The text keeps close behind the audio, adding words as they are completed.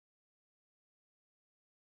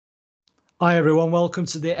Hi everyone, welcome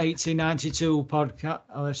to the 1892 podcast,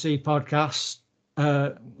 LFC podcast.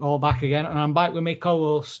 All back again, and I'm back with my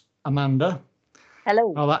co-host Amanda.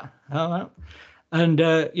 Hello. Hello. And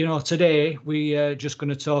today we just going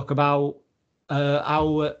to talk about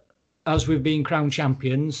how, as we've been crowned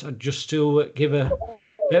champions, just to give a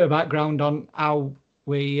bit of background on how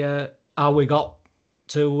we got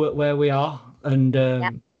to where we are,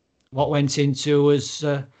 and what went into us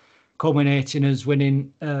culminating as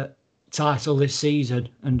winning title this season,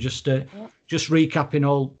 and just recapping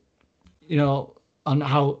all, on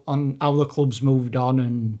how the club's moved on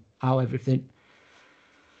and how everything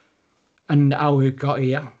and how we got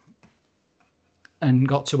here and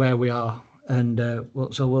got to where we are. And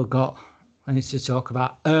so we've got plenty to talk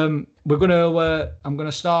about. I'm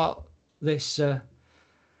gonna start this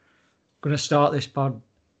pod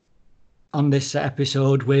on this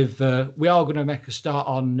episode with we are going to make a start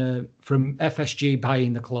on from FSG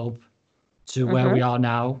buying the club to where we are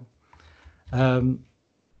now.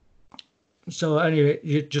 So anyway,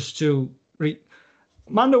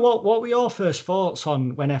 Amanda, what were your first thoughts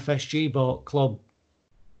on when FSG bought club?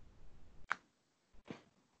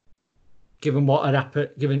 Given what had happened,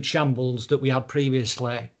 given shambles that we had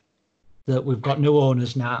previously, that we've got new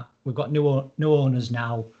owners now. And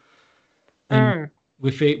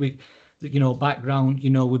we background.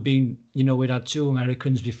 We'd had two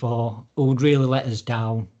Americans before who would really let us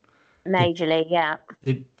down. Majorly, yeah.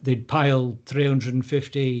 They'd piled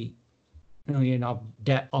 350 million of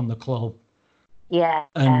debt on the club. Yeah.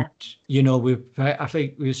 And I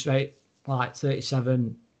think we spent like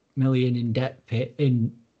 37 million in debt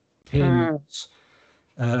in payments,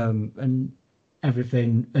 and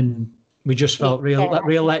everything, and we just felt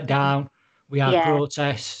real let down. We had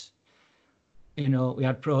protests,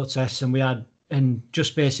 and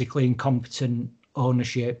just basically incompetent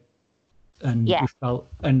ownership, and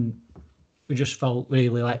we just felt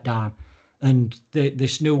really let down. And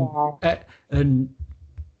this new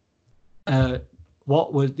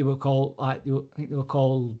what was they were called? I think they were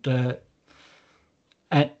called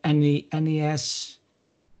NESV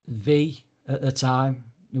at the time,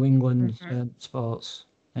 New England Sports,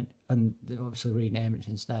 and they obviously renamed it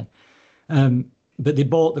since then. But they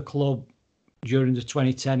bought the club during the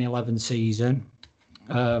 2010-11 season.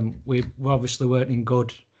 We obviously weren't in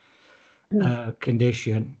good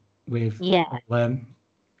condition with them.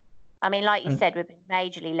 I mean, like you said, we've been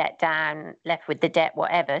majorly let down, left with the debt,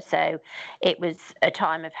 whatever. So it was a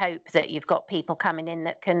time of hope that you've got people coming in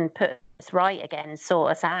that can put us right again,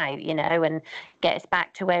 sort us out, and get us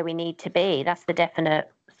back to where we need to be. That's the definite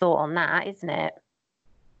thought on that, isn't it?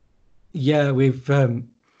 Yeah, we've the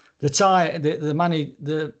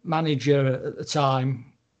manager at the time.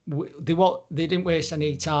 They didn't waste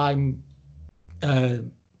any time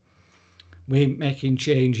with making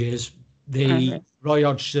changes. Roy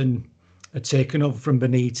Hodgson had taken over from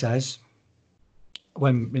Benitez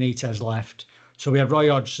when Benitez left. So we had Roy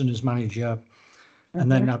Hodgson as manager, and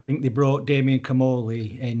then I think they brought Damien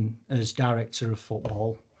Comolli in as director of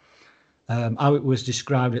football. How it was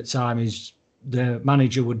described at the time is the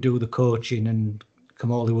manager would do the coaching and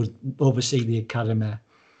Comolli would oversee the academy.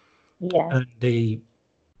 Yeah. And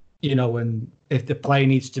and if the player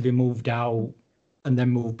needs to be moved out and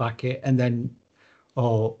then move back in, and then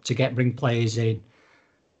or to bring players in,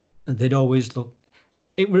 and they'd always look.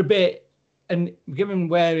 It were a bit, and given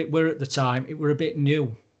where it were at the time, it were a bit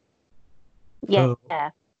new. Yeah.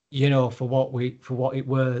 For what it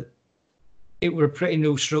were a pretty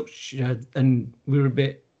new structure, and we were a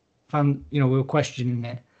bit we were questioning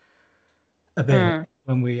it a bit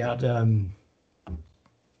when we had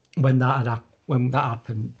when that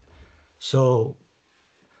happened. So,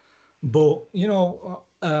 but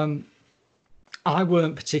I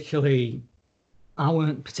weren't particularly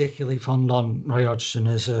fond on Roy Hodgson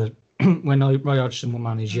as when Roy Hodgson was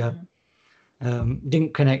manager.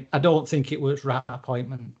 Didn't connect. I don't think it was right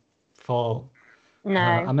appointment for. No.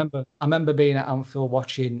 I remember being at Anfield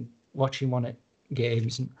watching one of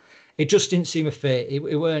games, and it just didn't seem a fit. It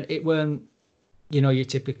weren't your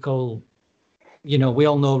typical. We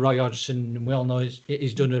all know Roy Hodgson, and we all know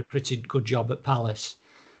he's done a pretty good job at Palace,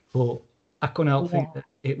 but I couldn't help think that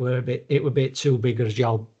it were a bit too big a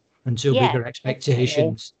job and too bigger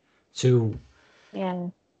expectations to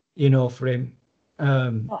for him.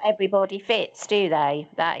 Not everybody fits, do they?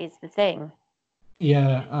 That is the thing.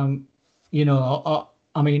 Yeah. I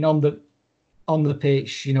mean, on the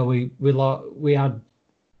pitch,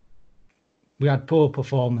 we had poor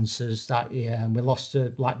performances that year, and we lost to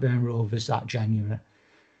Blackburn Rovers that January.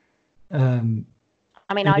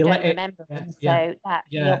 I mean, I don't remember him, so that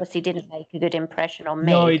he obviously didn't make a good impression on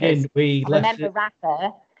me. No, he didn't. I remember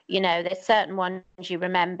Rafa. there's certain ones you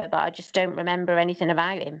remember, but I just don't remember anything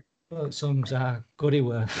about him. Well, some are good he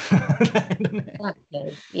were.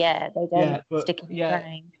 Exactly. Yeah, they don't stick in the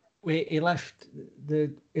brain. He left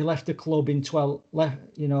the club in 12.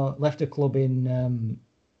 Left the club in.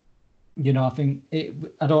 I think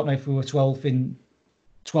I don't know if we were 12th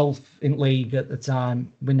in league at the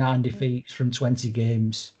time with 9 defeats from 20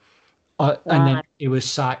 games. And then he was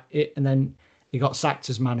sacked. And then he got sacked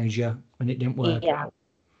as manager when it didn't work out.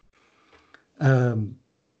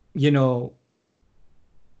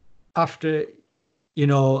 After,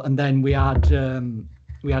 and then we had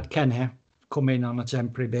Kenny come in on a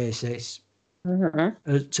temporary basis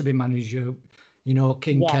to be manager.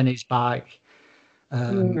 King Kenny's back.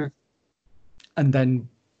 And then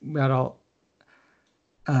we had all.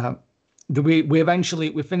 We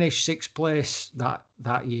eventually finished 6th place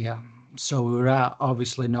that year, so we were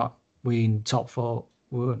obviously not in top 4.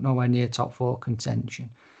 We were nowhere near top 4 contention.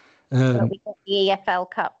 But we got the EFL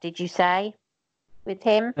Cup, did you say, with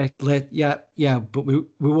him? Yeah, but we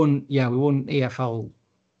won. Yeah, we won EFL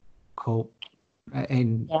Cup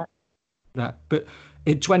in that. But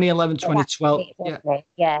in 2011, 2012,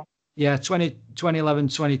 2011,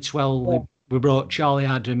 2012. We brought Charlie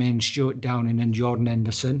Adam in, Stuart Downing, and Jordan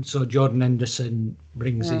Henderson. So Jordan Henderson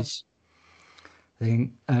brings his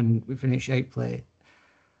thing, and we finished 8th place.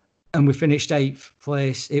 And we finished 8th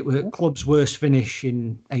place. It was club's worst finish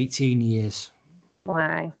in 18 years.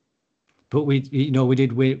 Wow! But we they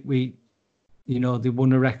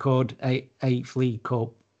won a record 8th League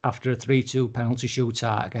Cup after a 3-2 penalty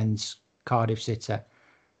shootout against Cardiff City.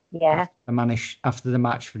 Yeah. After the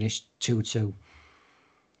match finished 2-2.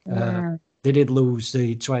 They did lose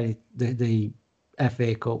the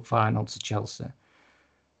FA Cup final to Chelsea.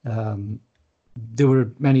 There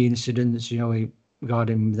were many incidents,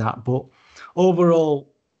 regarding that, but overall,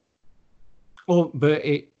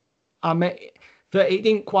 it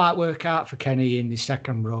didn't quite work out for Kenny in the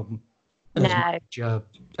second run as manager.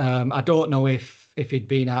 I don't know if he'd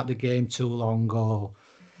been out the game too long or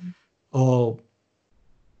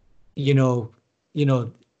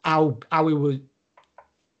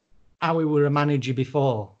how we were a manager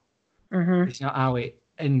before. It's not how it,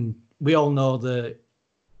 and we all know that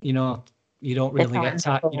you don't really get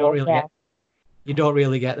time. You don't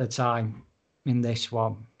really get the time in this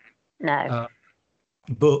one. No.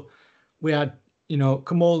 But we had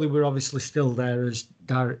Kamoli were obviously still there as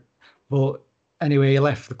direct, but anyway, he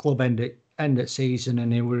left the club end at season,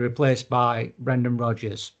 and he was replaced by Brendan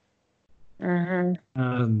Rodgers.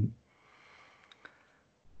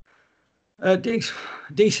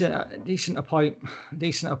 Decent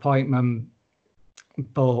appointment,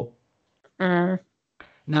 but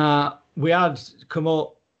now we had come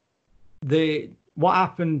up. What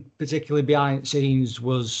happened particularly behind the scenes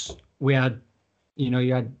was we had,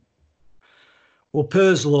 you had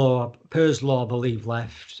Perslaw, I believe,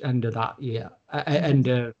 left end of that year,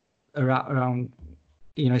 around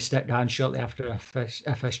stepped down shortly after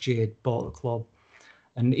FSG had bought the club,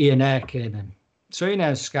 and Ian Eyre came in. So Ian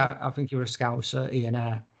Eyre's scout, I think you were a scouser, Ian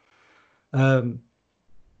Eyre.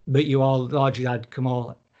 But you all largely had come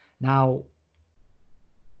all. Now,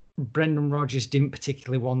 Brendan Rodgers didn't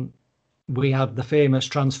particularly want. We had the famous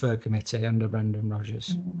transfer committee under Brendan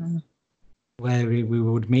Rodgers, where he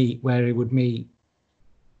would meet. They would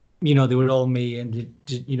all meet and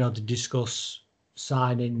to discuss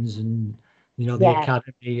signings and the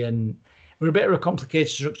academy, and we're a bit of a complicated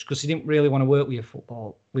structure because he didn't really want to work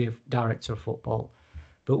with director of football,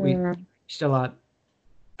 but we still had.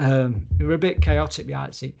 We were a bit chaotic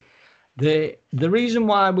behind the scene. The reason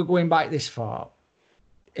why we're going back this far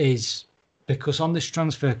is because on this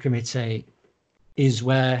transfer committee is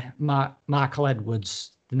where Michael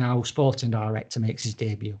Edwards, the now sporting director, makes his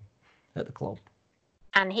debut at the club.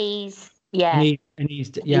 And he's very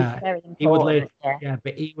important, he would live,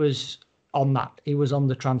 but he was on that. He was on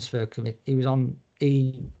the transfer committee.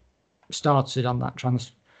 He started on that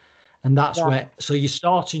transfer, and that's where. So you're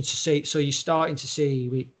starting to see.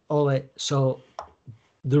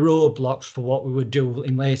 The roadblocks for what we would do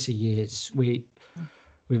in later years with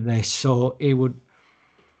this. So it would.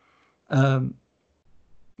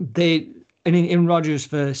 In Rodgers'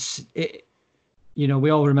 first, we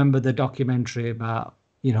all remember the documentary about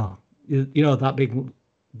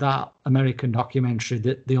that American documentary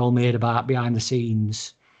that they all made about behind the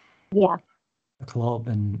scenes, the club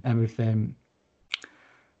and everything.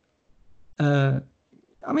 They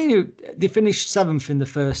finished 7th in the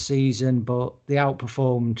first season, but they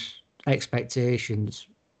outperformed expectations.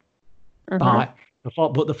 But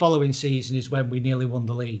the following season is when we nearly won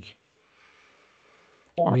the league.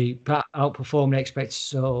 We outperformed expectations,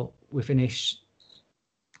 so we finished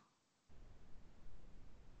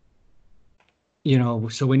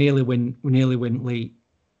so we nearly win league.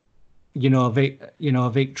 A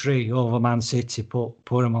victory over Man City put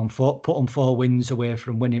them 4 wins away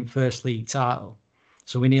from winning first league title.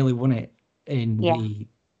 So we nearly won it in the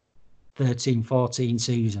 13-14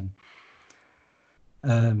 season.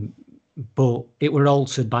 But it were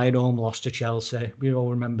altered by an home loss to Chelsea. We all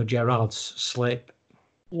remember Gerrard's slip.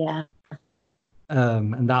 Yeah.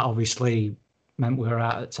 And that obviously meant we were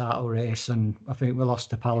out at title race, and I think we lost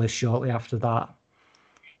to Palace shortly after that.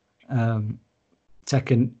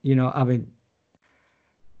 Taking a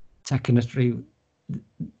 3,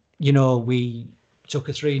 we took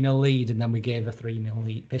a 3-0 lead, and then we gave a 3-0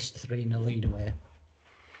 lead, pissed a 3-0 lead away.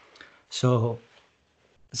 So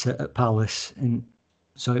at Palace, and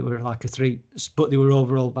so it were like a 3, but they were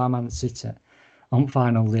overall by Man City on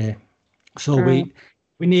final day. So we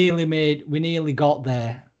nearly got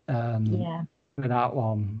there with that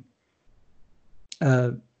one.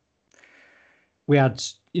 We had,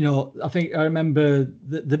 I think I remember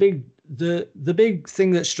the big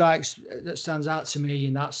thing that stands out to me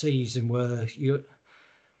in that season were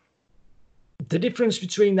the difference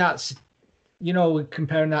between that,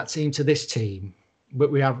 comparing that team to this team,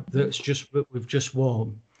 but we've just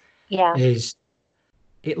won. Yeah. Is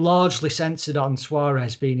it largely centred on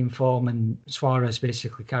Suarez being in form and Suarez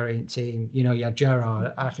basically carrying the team. You had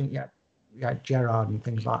Gerrard. I think you had Gerrard and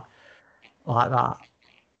things like that.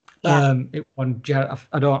 Yeah.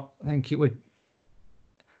 I don't think it would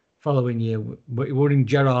following year, but it was in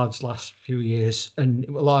Gerrard's last few years, and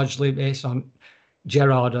it was largely based on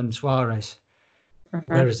Gerrard and Suarez.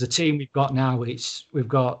 Whereas the team we've got now, we've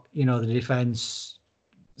got the defence,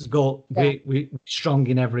 we're strong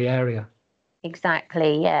in every area.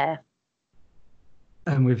 Exactly. Yeah.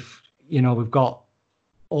 And we've got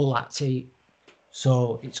all that team,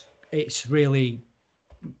 so it's really.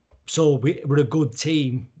 So we're a good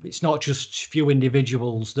team. It's not just few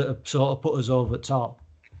individuals that have sort of put us over the top.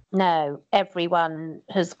 No, everyone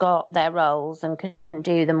has got their roles and can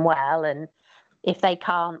do them well. And if they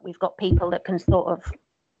can't, we've got people that can sort of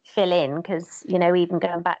fill in, because, even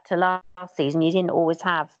going back to last season, you didn't always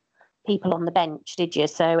have people on the bench, did you?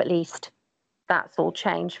 So at least that's all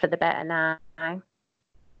changed for the better now.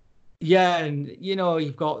 Yeah, and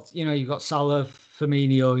you've got Salah,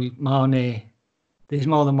 Firmino, Mane. There's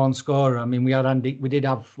more than one scorer. I mean, we did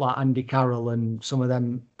have like Andy Carroll and some of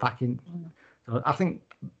them back in. So I think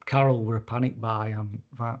Carroll were a panic buy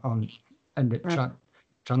on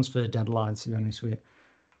transfer deadline, to be honest with you.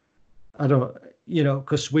 I don't,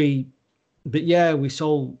 because we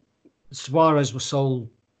sold, Suarez was sold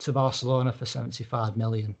to Barcelona for 75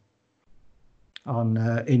 million on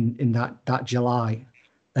in that July,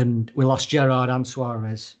 and we lost Gerrard and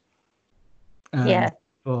Suarez.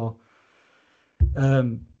 So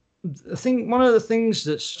I think one of the things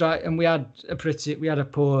that and we had a pretty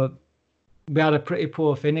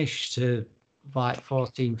poor finish to like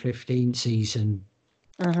 14-15 season.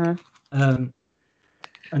 And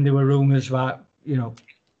there were rumours about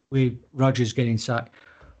Rodgers getting sacked.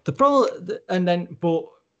 The problem,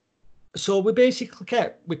 so we basically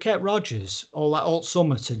kept Rodgers all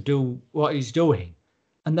summer to do what he's doing,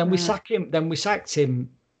 and then we sacked him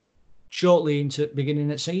shortly into the beginning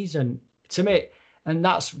of the season. To me, and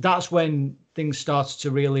that's when things started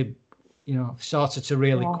to really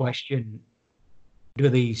question.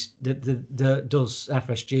 Does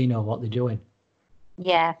FSG know what they're doing?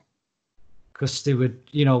 Yeah. Because they would,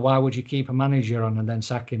 why would you keep a manager on and then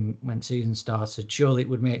sack him when season started? Surely it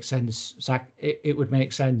would make sense. It would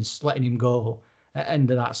make sense letting him go at the end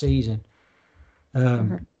of that season.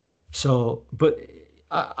 So, but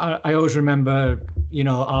I always remember,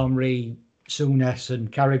 Henry, Souness,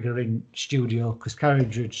 and Carragher in studio, because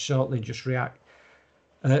Carragher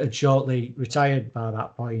had shortly retired by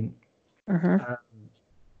that point.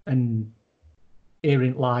 And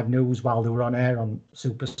hearing live news while they were on air on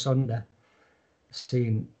Super Sunday,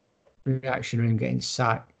 seeing reaction of him getting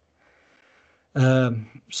sacked.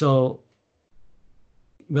 So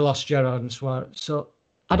we lost Gerrard and Suarez. So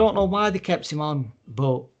I don't know why they kept him on,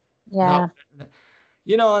 but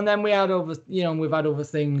and then we had we've had other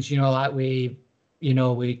things, like we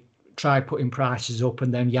tried putting prices up,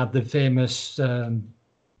 and then you had the famous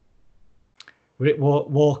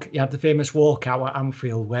you had the famous walkout at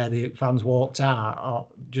Anfield where the fans walked out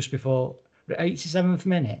just before the 87th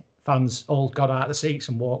minute. Fans all got out of the seats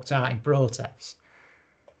and walked out in protest.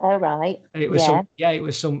 All right. It was it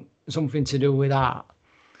was something to do with that.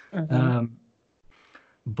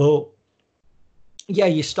 But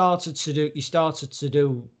you started to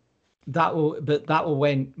do that. But that will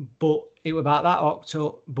when. But it was about that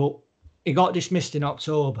October. But it got dismissed in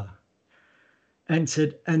October.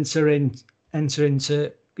 Enter in enter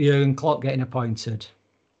into Jurgen Klopp getting appointed.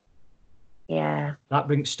 Yeah. That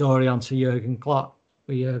brings story onto Jurgen Klopp.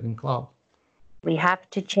 With Jurgen Klopp. We have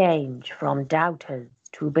to change from doubters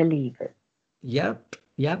to believers. Yep.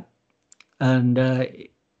 And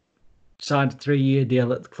signed a 3-year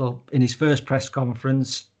deal at the club. In his first press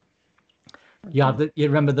conference, you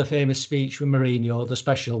remember the famous speech with Mourinho, the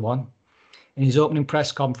special one. In his opening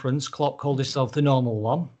press conference, Klopp called himself the normal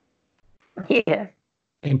one. Yeah.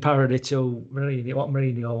 In parody to Mourinho, what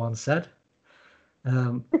Mourinho once said.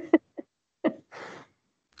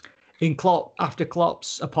 After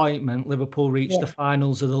Klopp's appointment, Liverpool reached the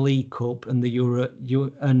finals of the League Cup and the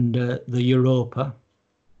Europa,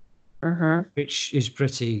 which is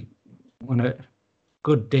pretty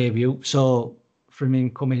good debut. So from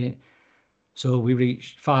him coming in, so we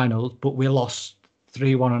reached finals, but we lost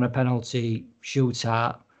 3-1 on a penalty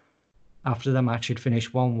shootout. After the match had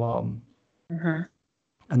finished 1-1,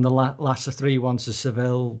 and the last of 3-1 to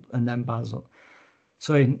Seville and then Basel.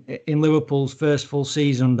 So in Liverpool's first full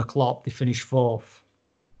season under Klopp, they finished 4th.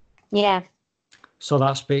 Yeah. So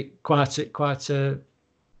that's been quite a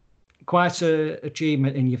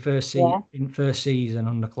achievement in your first season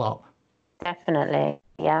under Klopp. Definitely,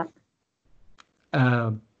 yeah.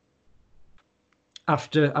 After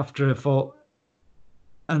another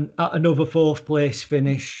 4th place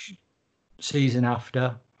finish season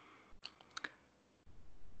after,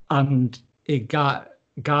 and it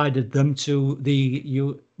guided them to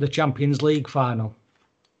the Champions League final.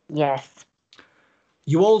 Yes.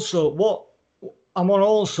 You also, what I want to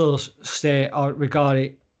also say regard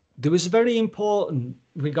it, there was a very important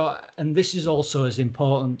and this is also as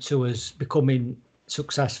important to us becoming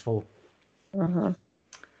successful.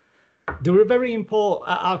 They were very important.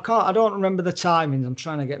 I don't remember the timings. I'm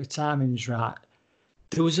trying to get the timings right.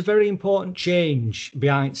 There was a very important change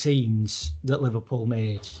behind scenes that Liverpool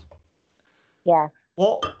made. Yeah.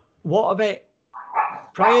 What of it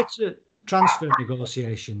prior to transfer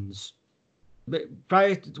negotiations? How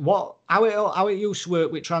it used to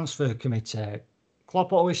work with transfer committee?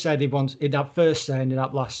 Klopp always said he'd have first say and he'd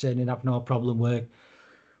have last say and he'd have no problem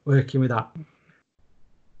working with that.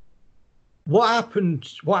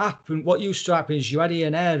 What used to happen is you had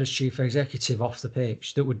Ian Ayre as chief executive off the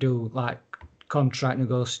pitch that would do like contract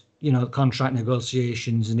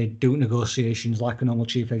negotiations, and he'd do negotiations like a normal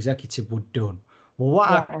chief executive would do. Well, what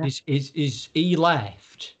happened is he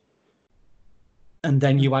left, and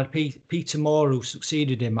then you had Peter Moore, who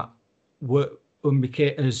succeeded him when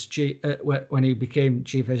he became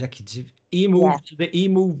chief executive. He moved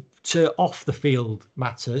to off the field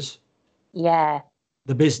matters. Yeah.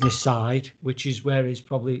 The business side, which is where he's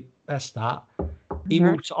probably best at. He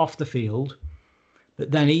moved to off the field,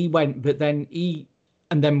 but then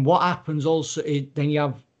what happens also is then you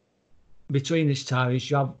have between this time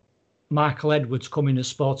is you have Michael Edwards coming as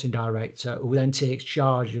sporting director, who then takes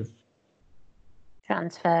charge of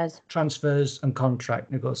transfers and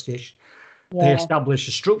contract negotiation. Yeah. They establish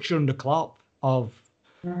a structure under Klopp of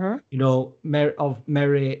merit.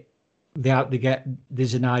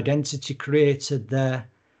 There's an identity created there.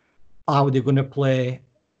 How are they going to play?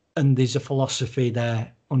 And there's a philosophy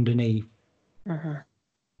there underneath.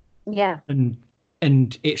 Yeah. And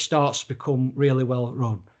it starts to become really well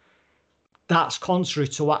run. That's contrary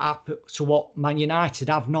to what Man United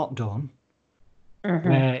have not done,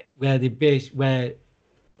 where they're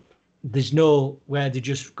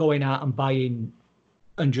just going out and buying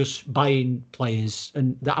players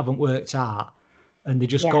and that haven't worked out, and they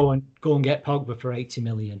just go and get Pogba for 80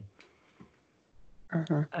 million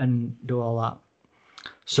and do all that.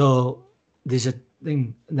 So there's a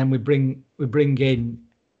thing, and then we bring in,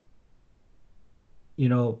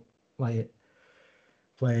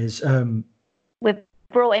 players. We've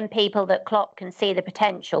brought in people that Klopp can see the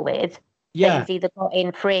potential with. Yeah. He's either got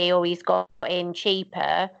in free or he's got in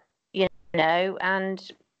cheaper,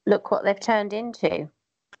 and look what they've turned into.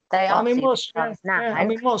 They are superstars now.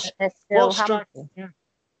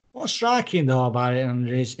 What's striking though about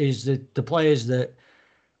it is the players that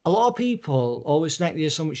a lot of people always make the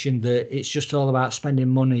assumption that it's just all about spending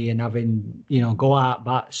money and having, go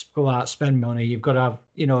out, spend money. You've got to have,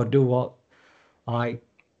 do what, like,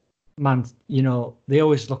 Man, they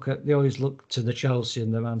always look to the Chelsea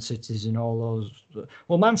and the Man Cities and all those.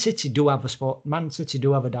 Well, Man City do have a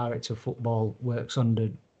director of football works under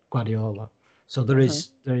Guardiola, so there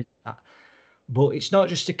is that. But it's not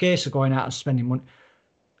just a case of going out and spending money.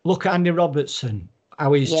 Look at Andy Robertson,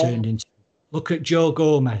 how he's turned into. Look at Joe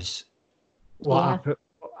Gomez. What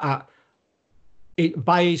happened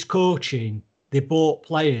by his coaching? They bought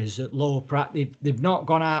players at low price. They've not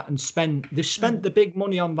gone out and spent. They've spent the big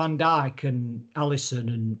money on Van Dijk and Alisson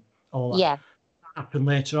and all that Yeah. happened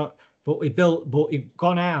later on. But we've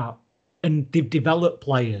gone out and they've developed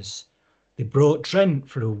players. They brought Trent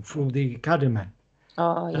through the academy,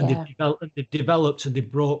 Oh, and yeah. they've developed and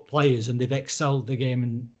they've brought players and they've excelled the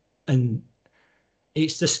game, and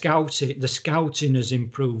it's the scouting. The scouting has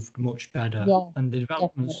improved much better, Yeah, and the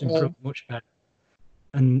development's definitely. improved much better.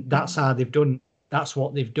 And that's how they've done. That's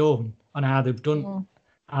what they've done, and how they've done. Yeah.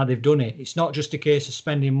 How they've done it. It's not just a case of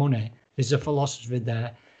spending money. There's a philosophy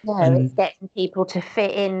there, No, it's and getting people to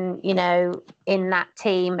fit in, in that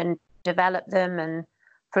team and develop them, and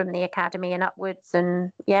from the academy and upwards.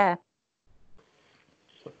 And yeah,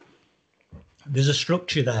 there's a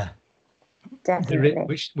structure there. definitely.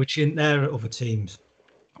 Which isn't there at other teams.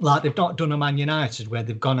 Like they've not done a Man United where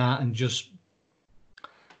they've gone out and just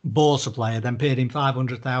bought a player, then paid him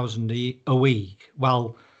 500,000 a week.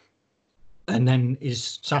 Well, and then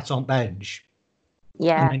is sat on bench, and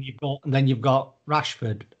Yeah. then you've got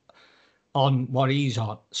Rashford on what he's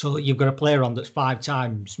on. So you've got a player on that's 5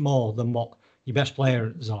 times more than what your best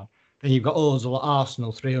player is on. Then you've got Ozil at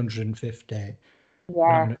Arsenal, 350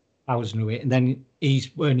 Yeah. thousand a week, and then he's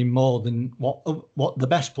earning more than what the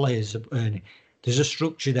best players are earning. There's a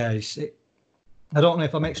structure there. I don't know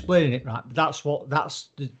if I'm explaining it right, but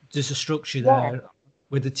there's a structure Yeah. there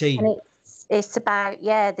with the And team. it's about,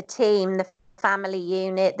 the team, the family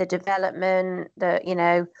unit, the development,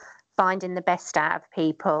 finding the best out of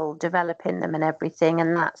people, developing them and everything.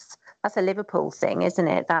 And that's a Liverpool thing, isn't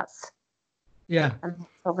it? Yeah, And that's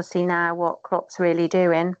obviously now what Klopp's really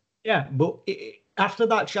doing. yeah. But after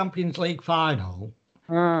that Champions League final,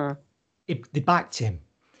 Mm. they backed him.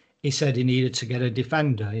 He said he needed to get a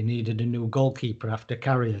defender. He needed a new goalkeeper after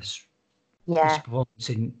Karius' his Yeah. performance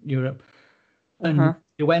in Europe, and Mm-hmm.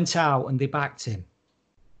 they went out and they backed him.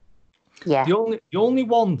 Yeah. The only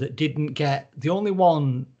one that didn't get the only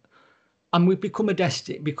one, and we've become a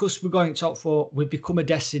because we're going top four. We've become a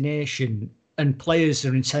destination, and players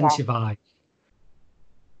are incentivized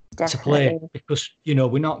to play Definitely. because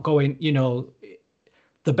we're not going.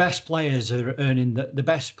 The best players are earning the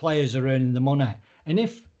best players are earning the money, and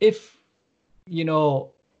if you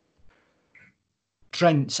know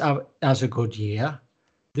Trent has a good year,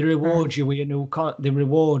 they reward you with a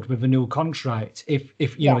with a new contract. If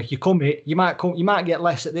Yeah. if you come in, you might get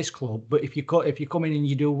less at this club, but if you come in and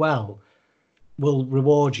you do well, we'll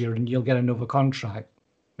reward you and you'll get another contract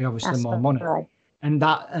with obviously That's more money. right. And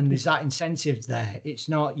there's that incentive there. It's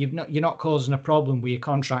not you're not causing a problem with your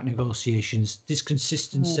contract negotiations. There's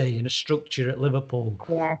consistency and a structure at Liverpool,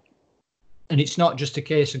 Yeah. and it's not just a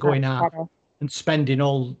case of going That's out better. and spending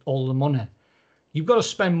all the money. You've got to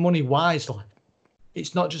spend money wisely.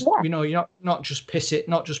 It's not just Yeah. you're not just piss it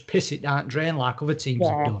down drain like other teams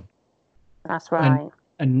have Yeah. done. That's And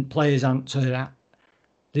right. players aren't to that.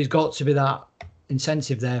 There's got to be that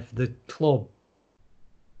incentive there for the club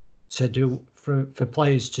to do for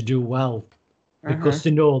players to do well, because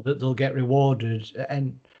they know that they'll get rewarded,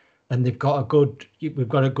 and we've got a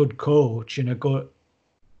good coach and a good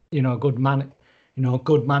good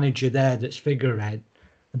good manager there that's figurehead,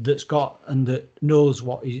 that knows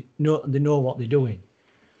they know what they're doing.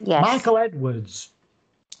 Yes. Michael Edwards.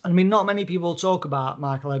 I mean, not many people talk about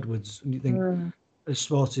Michael Edwards. You think as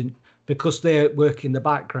sporting because they work in the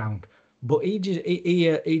background, but he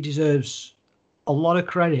deserves a lot of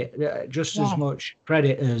credit, just as much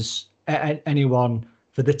credit as anyone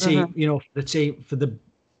for the team. For the team, for the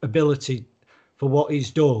ability, for what he's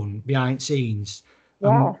done behind scenes,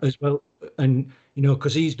 as well, and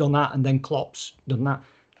because he's done that, and then Klopp's done that.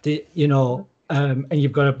 And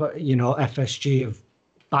you've got FSG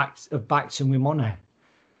have backed him with money,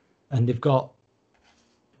 and they've got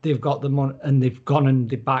the money, and they've gone and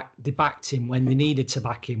they backed him when they needed to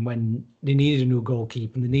back him, when they needed a new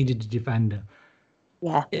goalkeeper and they needed a defender.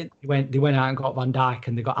 Yeah. They went out and got Van Dijk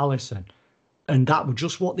and they got Alisson, and that was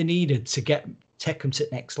just what they needed to take them to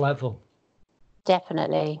the next level.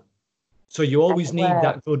 Definitely. So you always need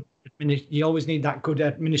that good. You always need that good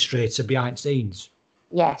administrator behind scenes.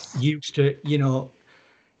 Yes. Used to,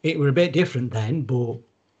 it were a bit different then, but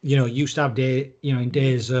used to have in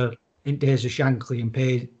days of Shankly and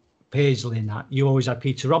Paisley and that, you always had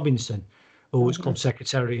Peter Robinson, who was club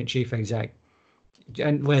secretary and chief exec,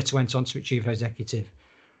 and later went on to be chief executive.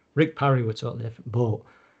 Rick Parry were totally different, but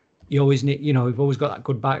you always need, we've always got that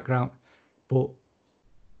good background, but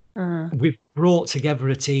we've brought together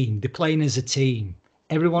a team. They're playing as a team.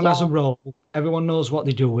 Everyone has a role. Everyone knows what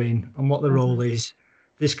they're doing and what the role is.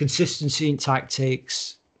 There's consistency in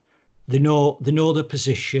tactics. They know their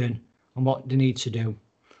position and what they need to do.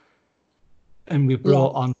 And we've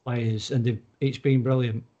brought on players, and it's been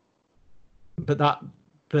brilliant. But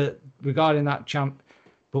regarding that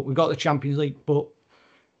but we got the Champions League. But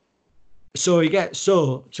so you get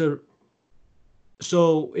so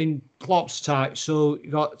in Klopp's type, so you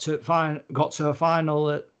got to a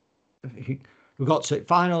final we got to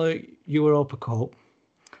final at Europa Cup.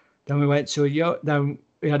 Then we went to then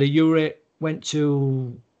we had a Euro. Went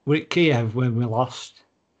to Kiev when we lost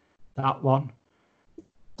that one.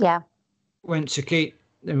 Yeah. Went to Kiev.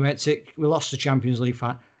 Then we lost the Champions League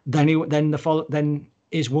final. Then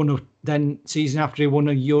season after he won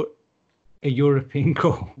a European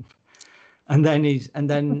Cup, and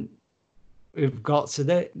then we've got to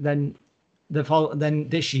then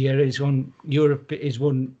this year is won Europe.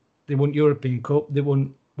 They won European Cup. They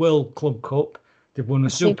won World Club Cup. They've won a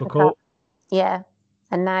Super Cup. Yeah,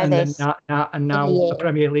 and now a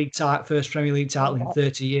Premier League title, first Premier League title in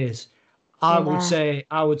 30 years. I would say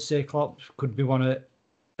Klopp could be one of,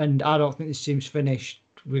 and I don't think this team's finished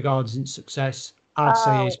regarding success. I'd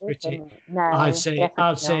say he's pretty. No, I'd say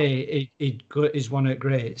he's one of the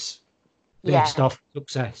greats based off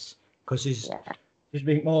success, because he's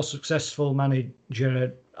been more successful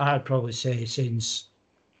manager. I'd probably say since.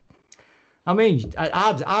 I mean,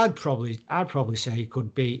 I'd probably say he'd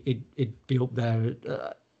be up there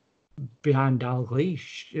behind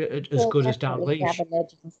Dalglish, as good as Dalglish. Have a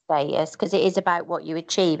legend status, because it is about what you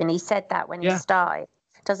achieve, and he said that when he started.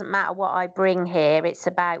 It doesn't matter what I bring here; it's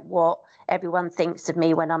about what everyone thinks of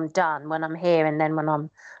me when I'm done, when I'm here, and then when I'm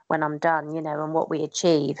done, and what we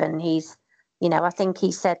achieve. And he's, I think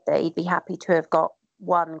he said that he'd be happy to have got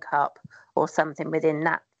one cup or something within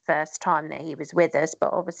that first time that he was with us,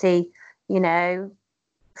 but obviously.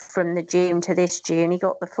 From the June to this June, he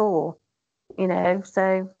got the 4.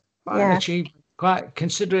 So quite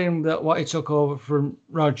considering that what he took over from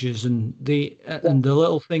Rodgers and the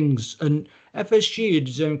little things, and FSG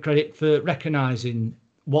deserve credit for recognising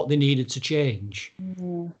what they needed to change.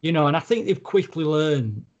 And I think they've quickly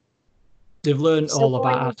learned. They've learned all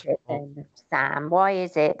about it. Then, Sam, why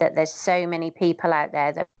is it that there's so many people out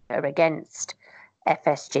there that are against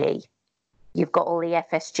FSG? You've got all the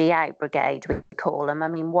FSG out brigade, we call them. I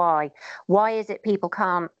mean, why? Why is it people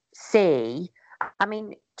can't see? I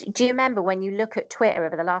mean, do you remember when you look at Twitter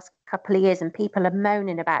over the last couple of years and people are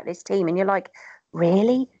moaning about this team and you're like,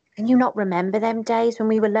 really? Can you not remember them days when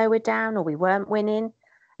we were lower down or we weren't winning?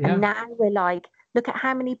 Yeah. And now we're like, look at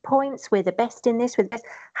how many points, we're the best in this, we're the best.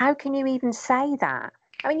 How can you even say that?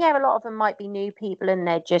 I mean, a lot of them might be new people and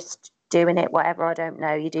they're just doing it, whatever, I don't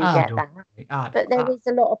know. You do get that. But there is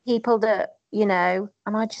a lot of people that,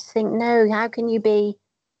 and I just think, no, how can you be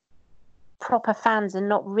proper fans and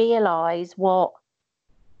not realise what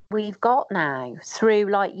we've got now through,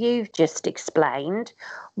 like you've just explained,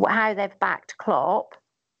 how they've backed Klopp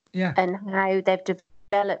and how they've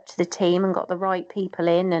developed the team and got the right people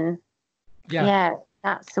in. And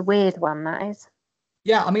that's a weird one, that is.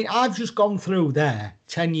 Yeah, I mean, I've just gone through there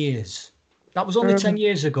 10 years. That was only 10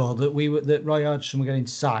 years ago that Roy Hodgson were getting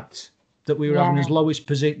sacked. That we were having as lowest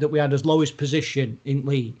position in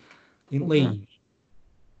league, and we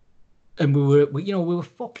were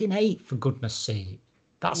fucking 8th, for goodness sake.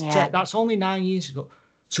 That's only 9 years ago.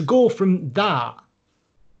 To go from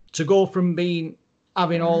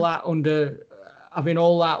having all that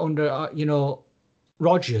under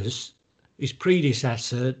Rodgers, his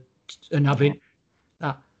predecessor, and having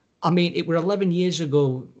that. I mean, it were 11 years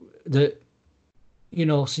ago that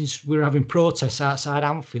since we were having protests outside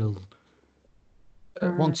Anfield.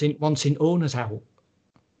 Wanting owners out,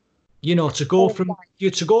 to go from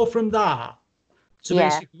that to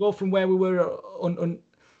basically go from where we were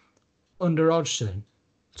under Hodgson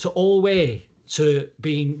to all the way to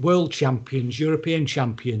being world champions, European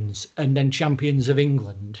champions, and then champions of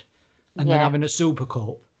England, and then having a Super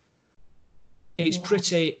Cup. It's a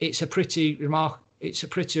pretty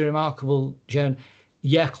remarkable journey.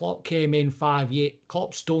 Yeah, Klopp came in 5 years.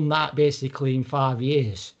 Klopp's done that basically in 5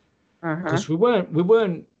 years. Because we were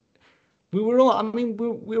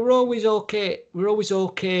always okay. We were always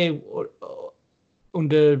okay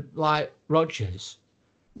under like Rodgers.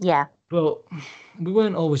 Yeah. But we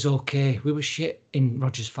weren't always okay. We were shit in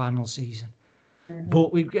Rodgers' final season.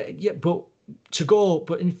 But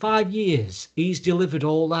but in 5 years he's delivered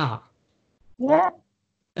all that. Yeah.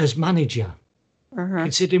 As manager,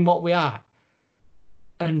 considering what we are.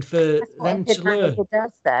 And for them to learn,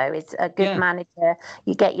 does though, it's a good manager.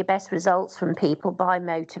 You get your best results from people by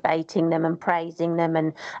motivating them and praising them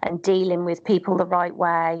and dealing with people the right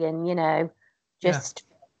way, and just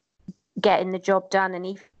getting the job done. And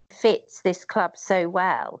he fits this club so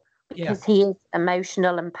well because he is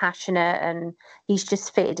emotional and passionate, and he's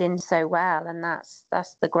just fitted in so well. And that's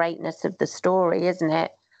the greatness of the story, isn't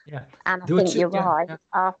it? Yeah. And I think you're right.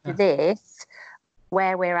 After this,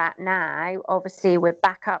 where we're at now, obviously we're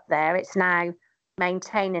back up there. It's now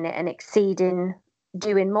maintaining it and exceeding,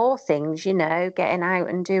 doing more things, you know, getting out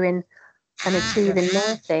and doing and achieving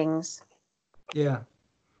more things. Yeah.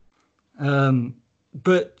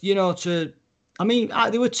 But you know, there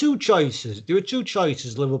were two choices. There were two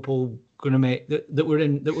choices Liverpool going to make that were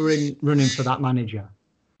in running for that manager.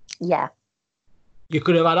 Yeah. You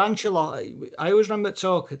could have had Ancelotti. I always remember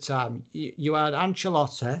talk at time. You had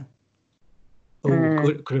Ancelotti,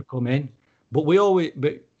 who could have come in, but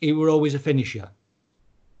he were always a finisher.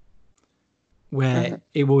 Where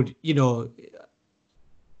he would, you know,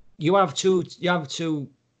 you have two.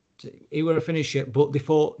 He were a finisher, but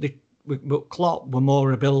but Klopp were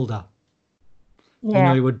more a builder. Yeah. You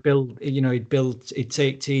know, he would build. You know, he'd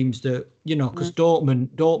take teams that, you know, because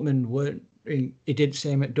Dortmund weren't. He did the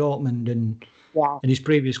same at Dortmund and his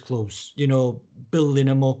previous clubs. You know, building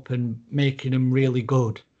them up and making them really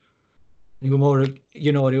good. They were more,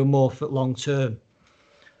 you know, for long term.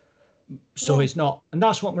 So it's not, and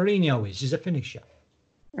that's what Mourinho is. He's a finisher.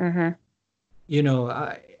 You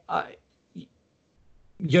know,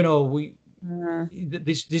 you know,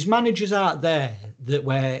 there's managers out there that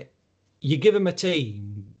where you give them a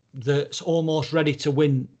team that's almost ready to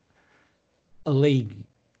win a league,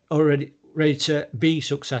 already ready to be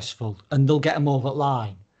successful, and they'll get them over the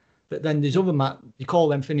line. But then there's other you call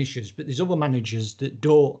them finishers, but there's other managers that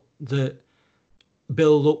that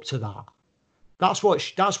build up to that. That's what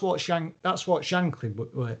Shankly.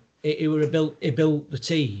 He built the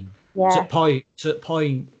team to the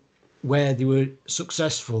point where they were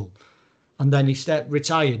successful, and then he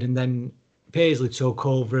retired, and then Paisley took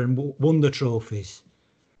over and won the trophies.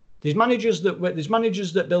 There's managers that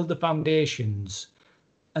build the foundations,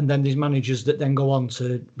 and then there's managers that then go on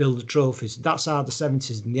to build the trophies. That's how the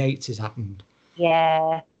 70s and the 80s happened.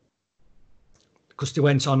 Yeah. Because they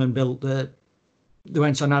went on and built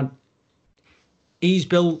he's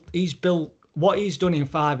built what he's done in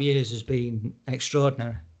 5 years has been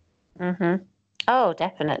extraordinary. Oh,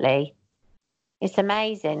 definitely. It's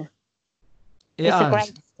amazing. It's a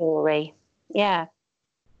great story. Yeah.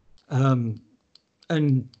 And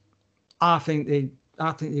I think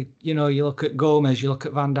you know, you look at Gomez, you look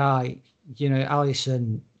at Van Dijk, you know,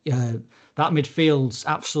 Alisson, that midfield's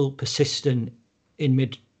absolute persistent in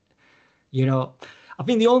mid. You know, I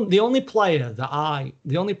think the only player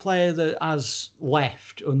that has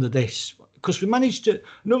left under this, because we managed to,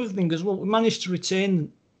 another thing as well, we managed to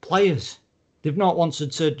retain players. They've not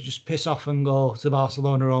wanted to just piss off and go to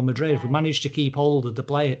Barcelona or Madrid. Yeah. We managed to keep hold of the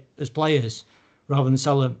players rather than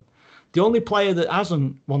sell them. The only player that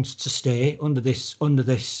hasn't wanted to stay under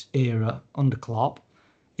this era, under Klopp,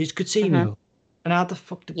 is Coutinho. And how the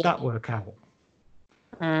fuck did that work out?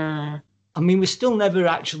 I mean, we still never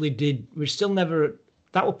actually did.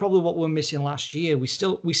 That was probably what we were missing last year. We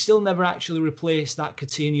still never actually replaced that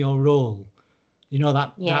Coutinho role. You know,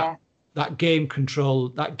 that game controller,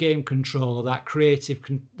 that creative,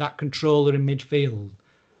 that controller in midfield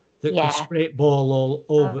that could spray ball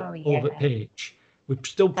all over pitch. We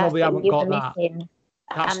still probably haven't got that.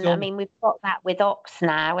 I mean, we've got that with Ox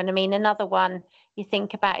now. And I mean, another one you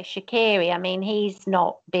think about is Shaqiri. I mean, he's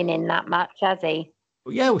not been in that much, has he?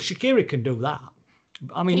 Yeah, well, Shaqiri can do that.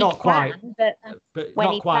 I mean, not quite. But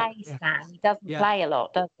when he plays now, he doesn't play a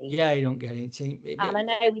lot, does he? Yeah, he don't get anything. And I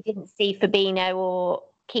know we didn't see Fabinho or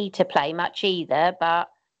Keita play much either, but,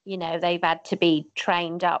 you know, they've had to be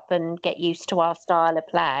trained up and get used to our style of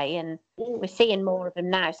play. And we're seeing more of them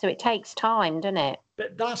now. So it takes time, doesn't it?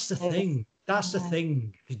 But that's the thing. That's the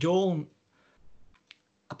thing. You don't...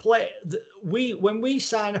 When we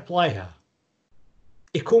sign a player...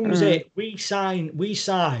 It comes in. We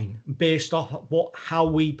sign based off how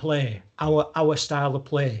we play, our style of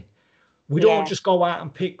play. We don't just go out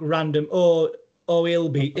and pick random. Oh, he'll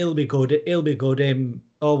be good.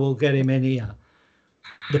 We'll get him in here.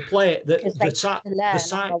 The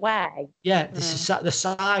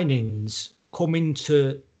signings come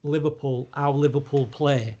into Liverpool, our Liverpool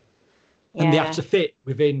play, and they have to fit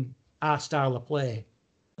within our style of play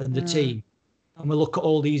and the team. And we look at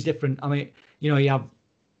all these different. I mean, you know,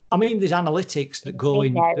 there's analytics that go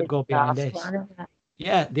behind this.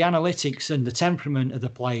 Yeah, the analytics and the temperament of the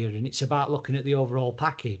player, and it's about looking at the overall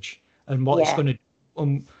package and what it's going to,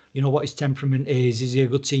 you know, what his temperament is. Is he a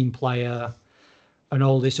good team player, and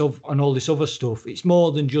all this other stuff? It's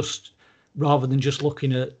more than just, rather than just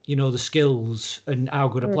looking at, you know, the skills and how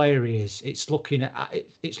good a player he is. It's looking at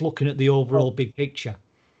the overall big picture.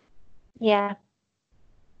 Yeah.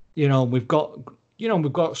 You know, we've got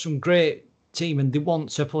some great team, and they want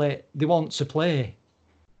to play,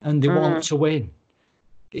 and they want to win.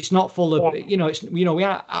 It's not full of, it's, we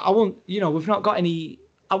are, I won't, we've not got any,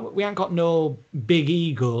 we ain't got no big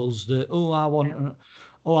egos that, I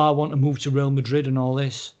want to move to Real Madrid and all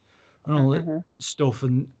this and all that stuff.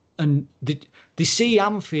 And they see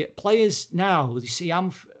Anfield, players now, they see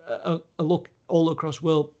Anfield, look all across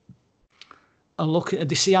world and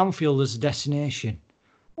they see Anfield as a destination.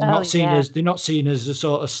 They're not seen as a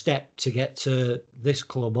sort of step to get to this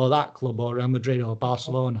club or that club or Real Madrid or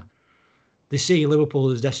Barcelona. They see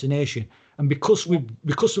Liverpool as destination, and because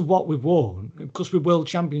of what we've won, because we're world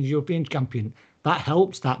champions, European champion, that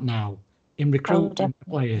helps that now in recruiting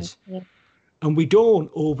players. Yeah. And we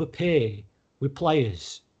don't overpay with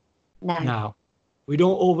players now. We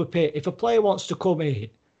don't overpay. If a player wants to come in,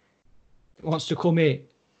 we're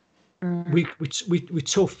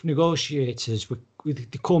tough negotiators. We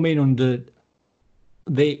come in under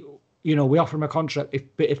we offer them a contract.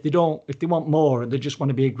 If they want more and they just want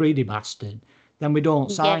to be a greedy bastard, then we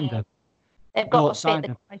don't sign them. They've got to fit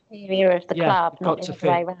the criteria of the club, not the other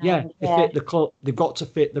way around. Yeah, they fit the club. They've got to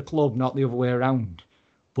fit the club, not the other way around.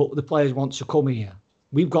 But the players want to come here.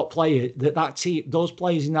 We've got players that team, those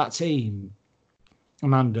players in that team,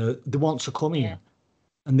 Amanda, they want to come here,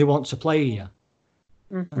 and they want to play here.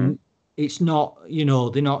 Mm-hmm. And it's not,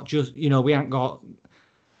 they're not just, we ain't got.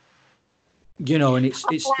 And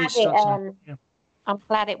I'm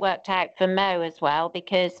glad it worked out for Mo as well,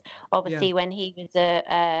 because obviously when he was at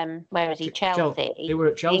where was he, Chelsea? They were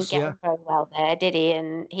at Chelsea. He didn't get on very well there, did he?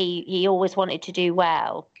 And he always wanted to do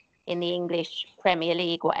well in the English Premier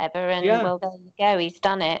League, whatever. And well, there you go, he's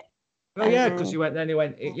done it. Well, because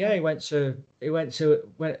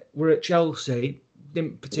we're at Chelsea,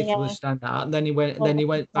 didn't particularly stand out, and then he went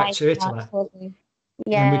back to Italy.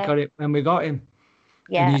 Yeah, and we got him.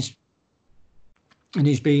 Yeah. And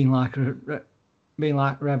he's been like a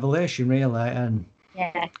revelation, really, and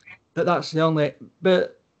but that's the only.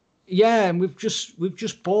 But and we've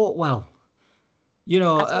just bought well,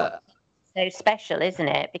 so special, isn't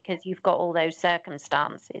it? Because you've got all those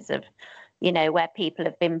circumstances of, where people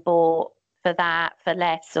have been bought for that, for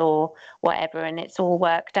less or whatever, and it's all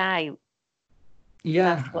worked out.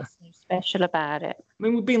 Yeah, that's what's so special about it. I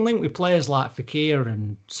mean, we've been linked with players like Fekir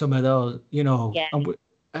and some of those,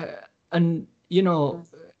 and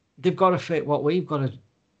they've got to fit what we've got to.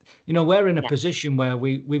 We're in a position where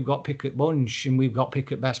we've got pick at bunch and we've got pick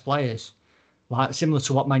at best players, like similar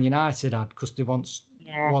to what Man United had, because they once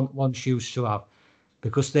used to have,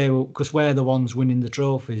 because we're the ones winning the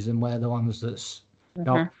trophies and we're the ones that's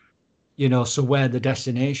so we're the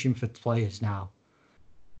destination for players now.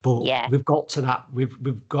 But we've got to that.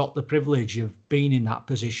 We've got the privilege of being in that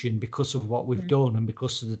position because of what we've done and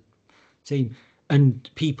because of the team. And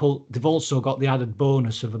people, they've also got the added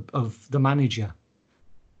bonus of the manager.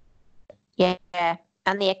 Yeah,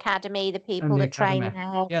 and the academy, the people that train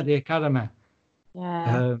there. Yeah, the academy.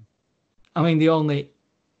 Yeah. I mean, the only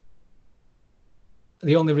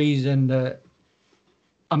reason that,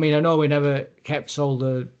 I mean, I know we never kept hold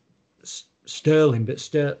of Sterling, but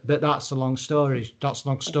that's a long story. That's a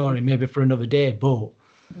long story, maybe for another day. But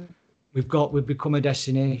we've become a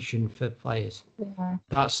destination for players. Yeah.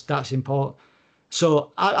 That's important.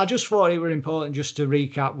 So I just thought it were important just to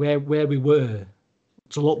recap where we were,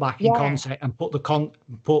 to look back in context and put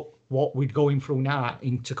what we're going through now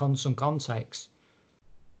into some context.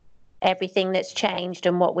 Everything that's changed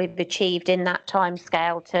and what we've achieved in that time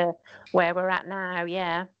scale to where we're at now.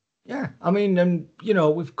 Yeah. Yeah, I mean, and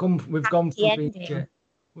we've gone through.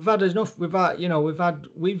 We've had enough. I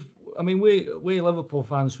mean, we're Liverpool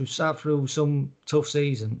fans. We've sat through some tough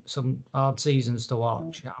seasons, some hard seasons to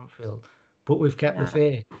watch at Anfield. But we've kept the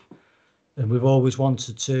faith, and we've always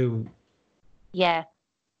wanted to. Yeah.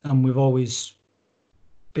 And we've always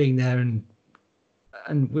been there, and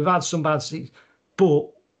we've had some bad seasons, but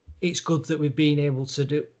it's good that we've been able to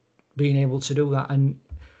do that. And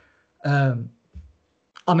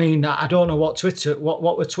I mean, I don't know what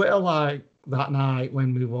were Twitter like that night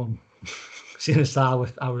when we won, since I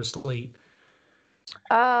was asleep.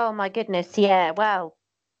 Oh my goodness, yeah. Well.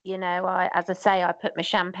 As I say, I put my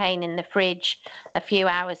champagne in the fridge a few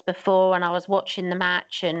hours before and I was watching the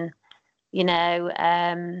match and,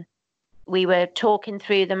 we were talking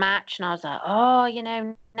through the match and I was like,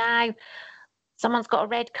 now someone's got a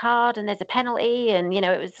red card and there's a penalty. And,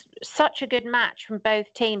 it was such a good match from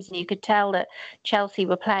both teams. And you could tell that Chelsea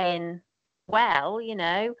were playing well,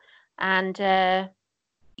 and it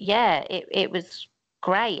was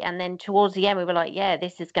great. And then towards the end, we were like,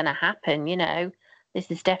 this is going to happen, This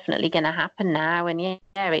is definitely going to happen now. And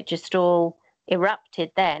it just all erupted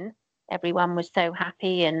then. Everyone was so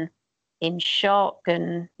happy and in shock.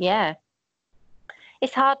 And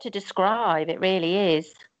It's hard to describe. It really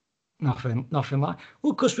is. Nothing like.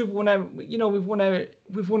 Well, because we've won we've won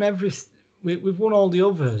all the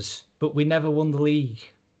others, but we never won the league.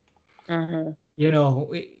 Mm-hmm. You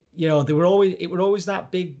know, it were always that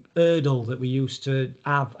big hurdle that we used to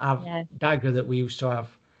have dagger that we used to have.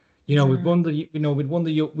 You know, we'd won the we'd won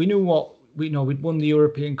the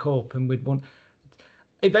European Cup and we'd won.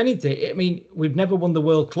 If anything, I mean, we've never won the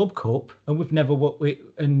World Club Cup and we'd never won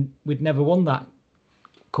that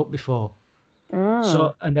cup before.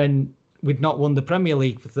 So, and then we'd not won the Premier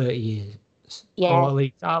League for 30 years, or a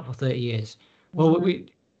league out for 30 years. Well,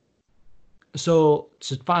 so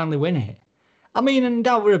to finally win it, I mean, and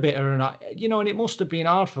that were a bit, and it must have been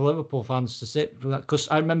hard for Liverpool fans to sit for that, because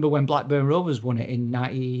I remember when Blackburn Rovers won it in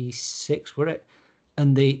 '96, were it,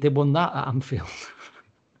 and they won that at Anfield.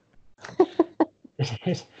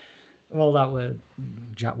 Well, that were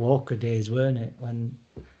Jack Walker days, weren't it? When,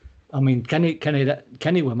 I mean,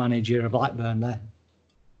 Kenny were manager of Blackburn then.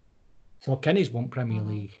 So Kenny's won Premier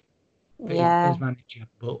League. As manager,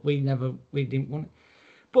 but we didn't want it.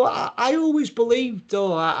 But I always believed,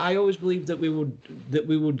 though. I always believed that we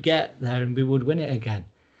would get there and we would win it again.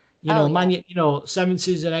 You know,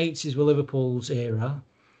 70s and 80s were Liverpool's era,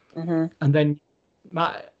 and then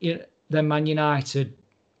Man United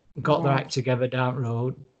got their act together down the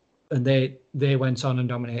road, and they went on and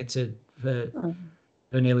dominated for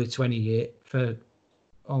nearly 20 years, for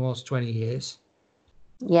almost 20 years.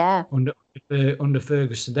 Yeah. Under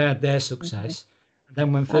Ferguson, they had their success. And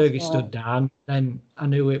then when Fergie stood down, then I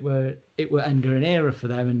knew it were ending an era for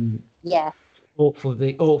them. And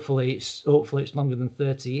hopefully it's longer than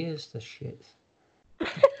 30 years. This shit.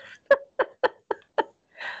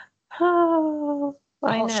 I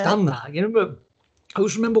can't stand that. You know, I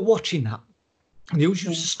always remember watching that. And they always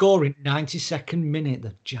used to score in 92nd minute.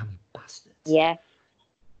 The jammy bastards. Yeah.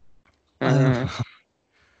 And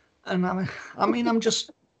I mean, I'm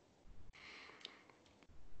just.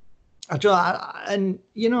 And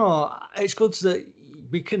you know, it's good that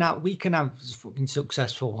we can have fucking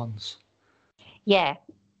successful ones. Yeah.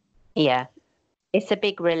 It's a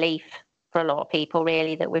big relief for a lot of people,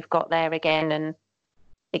 really, that we've got there again, and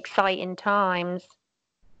exciting times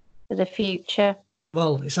for the future.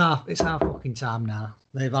 Well, it's our fucking time now.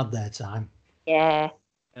 They've had their time. Yeah.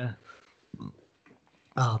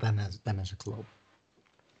 Oh, them as a club.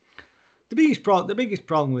 The biggest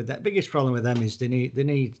problem with them is they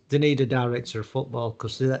need a director of football,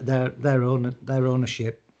 because their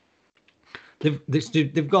ownership.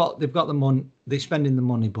 They've got the money. They're spending the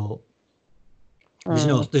money, but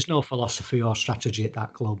there's no philosophy or strategy at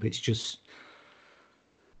that club. It's just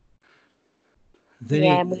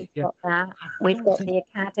we've got that. We've got the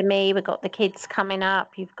academy. We've got the kids coming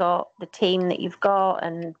up. You've got the team that you've got,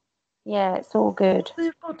 and yeah, it's all good.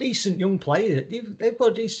 They've got decent young players. They've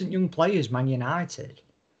got decent young players, Man United.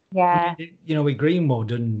 Yeah. I mean, with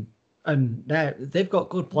Greenwood and they've got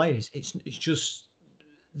good players. It's just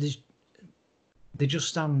they just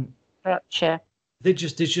stand structure.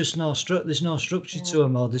 There's just no structure to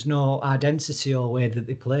them, or there's no identity or way that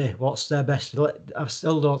they play. What's their best? I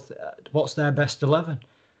still don't. What's their best 11?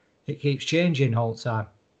 It keeps changing all the time.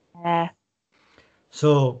 Yeah.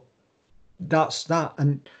 So that's that.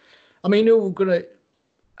 And I mean, who we're gonna?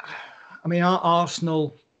 I mean,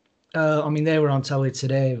 Arsenal. I mean, they were on telly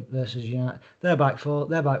today versus United. They're back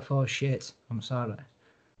for shit. I'm sorry.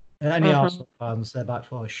 Any Arsenal fans, they're back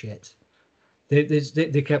for shit.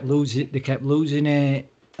 They kept losing. They kept losing it.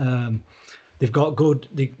 They've got good.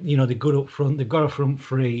 They're good up front. They've got a front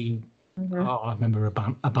three. Oh, I remember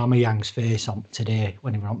Aubameyang's face on today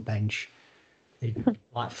when he was on bench.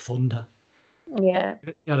 Like thunder. Yeah.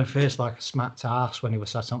 He had a face like a smacked arse when he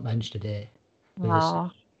was sat on bench today.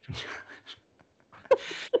 Wow.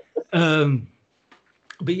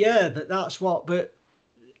 But yeah, that's what. But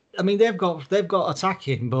I mean, they've got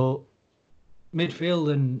attacking, but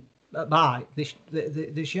midfield and back,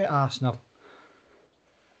 they shit Arsenal.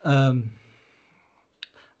 I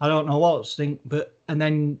don't know what to think, but and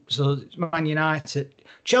then so it's Man United,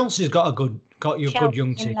 Chelsea's got good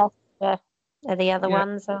young team. Are the other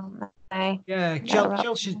ones, aren't they? Yeah,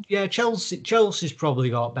 Chelsea's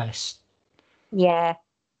probably got best. Yeah.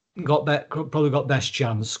 Probably got best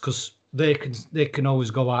chance, because they can always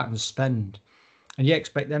go out and spend, and you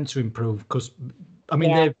expect them to improve, because I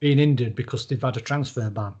mean they've been hindered because they've had a transfer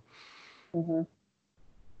ban.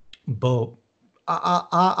 But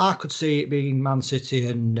I could see it being Man City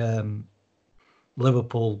and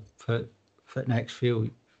Liverpool for next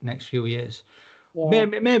few years. Yeah.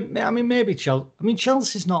 Maybe Chelsea. I mean,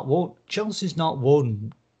 Chelsea's not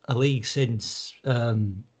won a league since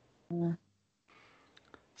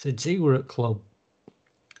he were at club.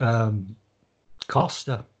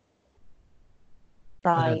 Costa.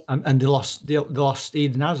 Right. And they lost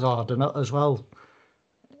Eden Hazard as well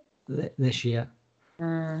this year.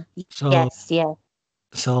 So yes, yeah.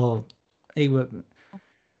 So he were.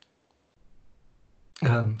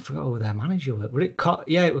 Forgot who their manager was.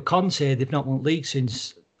 It was Conte. They've not won league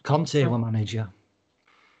since Conte were manager.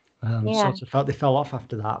 Sort of felt they fell off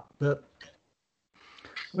after that. But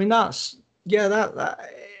I mean, that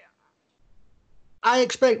I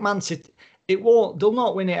expect Man City. They'll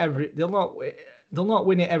not win it every. They'll not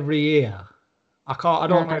win it every year. I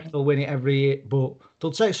don't know if they'll win it every year, but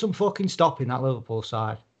they'll take some fucking stopping, that Liverpool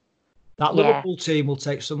side. That Liverpool team will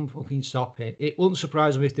take some fucking stopping. It wouldn't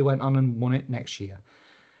surprise me if they went on and won it next year.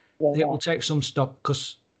 It will take some stop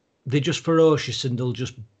because they're just ferocious and they'll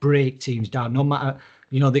just break teams down. No matter,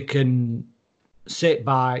 they can sit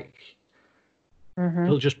back.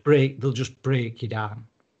 They'll just break you down.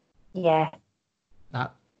 Yeah.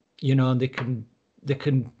 That they can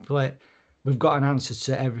play. We've got an answer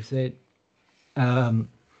to everything. And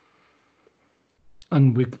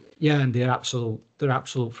they're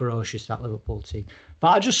absolute ferocious, that Liverpool team. But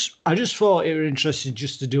I just thought it was interesting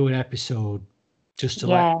just to do an episode, just to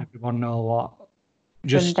let everyone know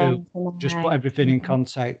just put everything in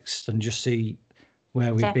context and just see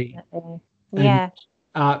where we've been. And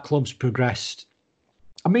our club's progressed.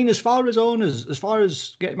 I mean, as far as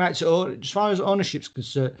getting back to as far as ownership's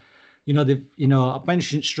concerned, I've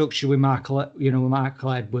mentioned structure with Michael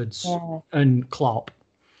Edwards and Klopp.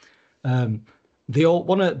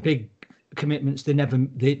 One of the big commitments they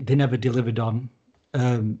never delivered on,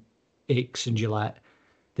 Ix and Gillette.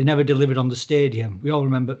 They never delivered on the stadium. We all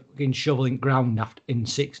remember getting shoveling ground in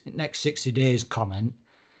next 60 days comment.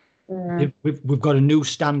 We've got a new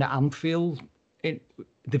stand at Anfield.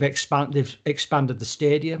 They've expanded the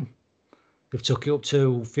stadium. They've took it up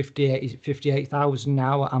to 58,000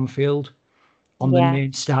 now at Anfield on the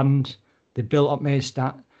main stand. They built up main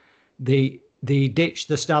stand. They ditched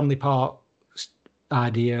the Stanley Park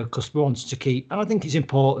idea because we wanted to keep, and I think it's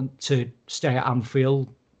important to stay at Anfield.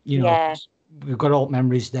 We've got old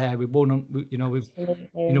memories there. We've won,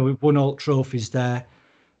 we've won all trophies there,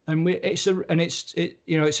 and it's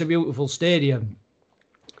a beautiful stadium.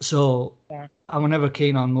 So I'm never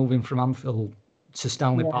keen on moving from Anfield to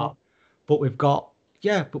Stanley Park, but we've got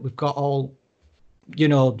all,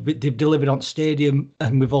 they've delivered on stadium,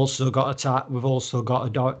 and we've also got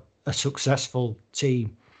a successful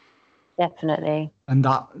team. Definitely. And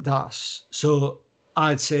that's so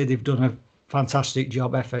I'd say they've done a fantastic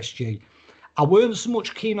job, FSG. I weren't so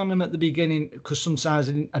much keen on them at the beginning because sometimes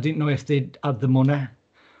I didn't know if they'd had the money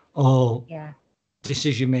or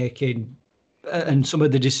decision making, and some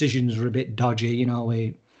of the decisions were a bit dodgy. Not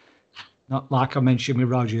like I mentioned with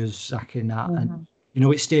Rodgers sacking that, and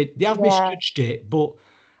it stayed. They have misjudged it, but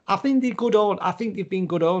I think they're good I think they've been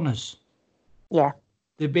good owners. Yeah,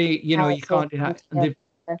 they've been. You can't deny. And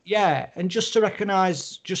and just to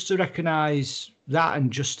recognise that,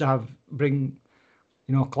 and just to bring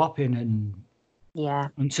Klopp in and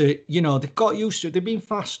to they've got used to it. They've been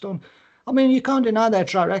fast on. I mean, you can't deny their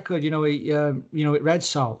track record. At Red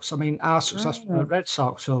Sox. I mean, our successful Red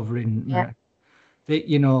Sox over in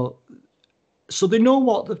so they know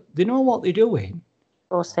what they're doing. Of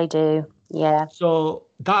course they do. Yeah. So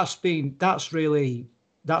that's been really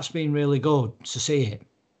good to see it.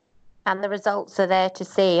 And the results are there to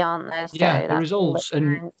see, aren't they? So yeah, the results,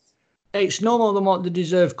 and it's no more than what they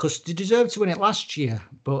deserve, because they deserved to win it last year,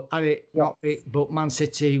 but but Man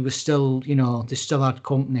City was still, they still had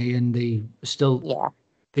company, and they still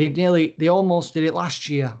they almost did it last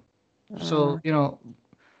year. So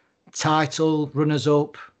title runners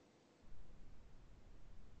up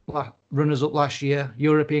last year,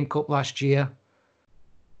 European Cup last year,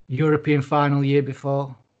 European final year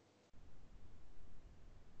before.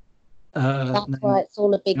 That's why it's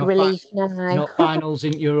all a big relief now. Finals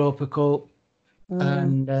in Europa Cup,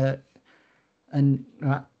 and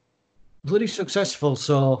bloody successful.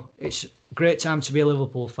 So it's a great time to be a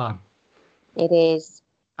Liverpool fan. It is.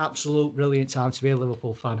 Absolute brilliant time to be a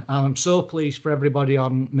Liverpool fan. And I'm so pleased for everybody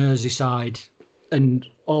on Merseyside and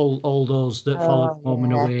all those that follow home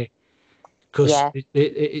and away, because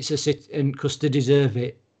it's a city, and because they deserve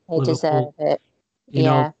it. They deserve it.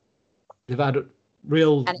 They've had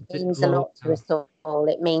real, and it means a lot to us all.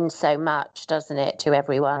 It means so much, doesn't it, to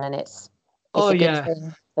everyone? And it's a good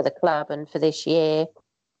thing for the club and for this year.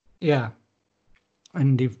 Yeah,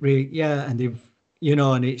 and they've and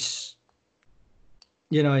it's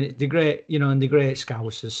they're great, and they're great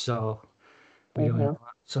Scousers. So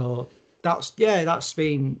so that's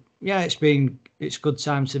been it's good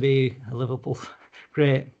time to be a Liverpool.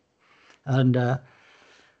 Great. And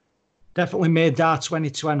definitely made that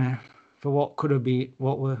 2020 for what could have been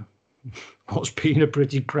what's been a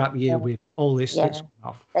pretty crap year with all this that's gone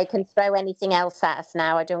off. They can throw anything else at us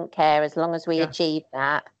now. I don't care as long as we Yeah. achieve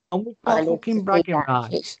that. And we've got fucking bragging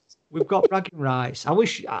rights. We've got bragging rights. I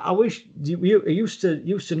wish you used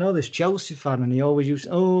to know this Chelsea fan, and he always used,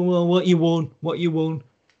 oh well, what you won,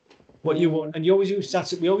 and you always used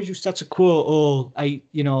to quote,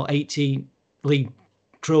 18 league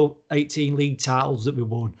 18 league titles that we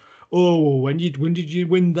won. Oh, when did you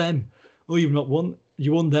win them? Oh, you've not won.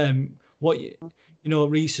 You won them. What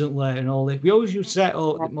recently and all this. We always used to say,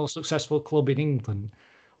 oh, the most successful club in England.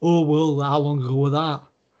 Oh well, how long ago was that?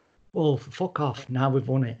 Well, fuck off. Now we've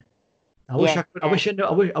won it. I wish I could. I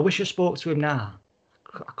wish I spoke to him now.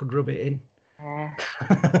 I could rub it in. Well,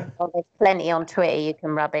 there's plenty on Twitter you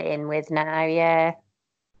can rub it in with now. Yeah.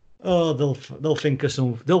 Oh, they'll think of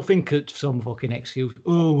some. They'll think of some fucking excuse.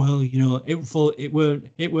 Oh well,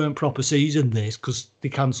 it weren't proper season this because they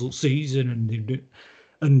cancelled season and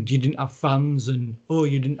you didn't have fans and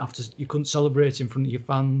you couldn't celebrate in front of your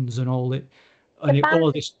fans and all it. And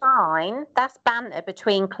all this fine. That's banter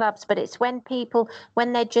between clubs, but it's when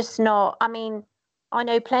they're just not. I mean, I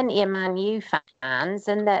know plenty of Man U fans,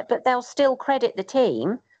 but they'll still credit the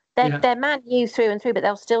team. They're Man U through and through, but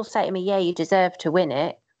they'll still say to me, "Yeah, you deserve to win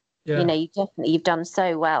it. Yeah. You've done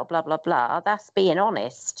so well." Blah blah blah. That's being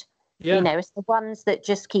honest. Yeah. It's the ones that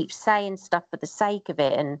just keep saying stuff for the sake of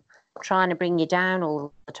it and trying to bring you down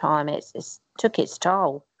all the time. It's took its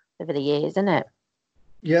toll over the years, isn't it?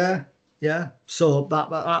 Yeah. Yeah, so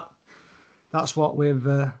that's what we've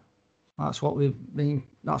been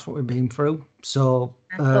through. So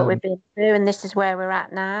that's what we've been through, and this is where we're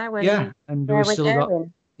at now. And we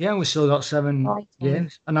still got 7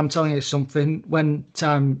 games. And I'm telling you something. When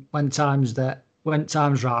time's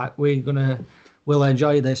right, we'll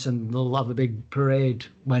enjoy this, and we'll have a big parade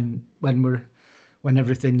when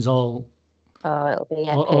everything's all. Oh, it'll be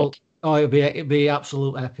epic. It'll be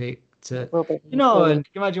absolute epic. And can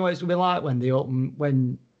you imagine what it's gonna be like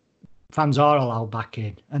when fans are allowed back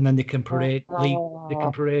in, and then they can parade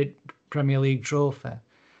Premier League trophy.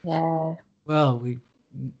 Yeah. Well, we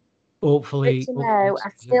hopefully. But, I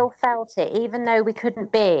still felt it, even though we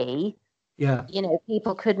couldn't be. Yeah.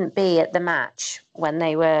 People couldn't be at the match when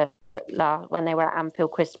they were at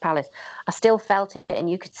Anfield Crystal Palace. I still felt it, and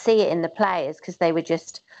you could see it in the players because they were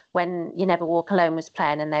just, when You Never Walk Alone was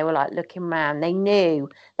playing and they were like looking around, they knew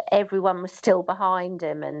that everyone was still behind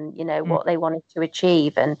them and what they wanted to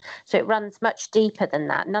achieve. And so it runs much deeper than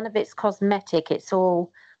that. None of it's cosmetic. It's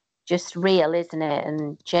all just real, isn't it?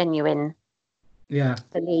 And genuine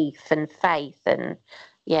belief and faith. And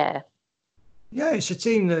it's a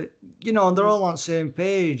team that they're all on the same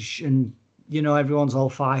page, and everyone's all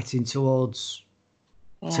fighting towards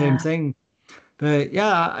the same thing. But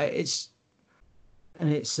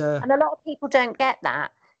and a lot of people don't get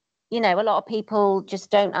that. A lot of people just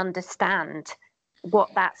don't understand what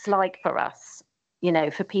that's like for us.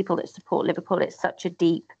 For people that support Liverpool, it's such a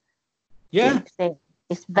deep thing.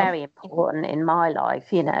 It's very important in my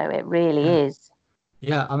life. It really is.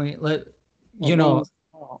 Yeah, I mean, you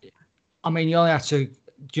only have to,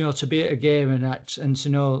 to be at a game and to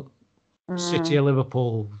know City of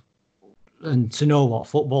Liverpool and to know what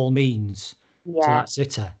football means to that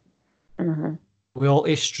city. Mm-hmm. We all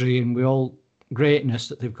history and we all greatness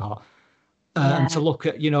that they've got, and to look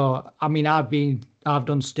at, I mean, I've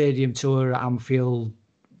done stadium tour at Anfield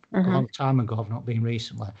a long time ago. I've not been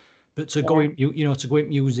recently, but to go in, to go in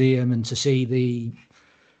museum and to see the,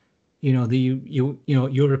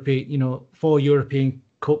 European, 4 European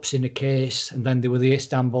Cups in a case, and then there were the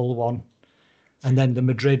Istanbul one, and then the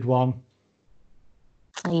Madrid one.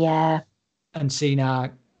 Yeah. And see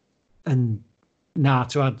now, and now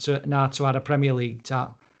to add a Premier League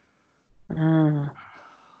tap. And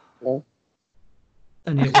it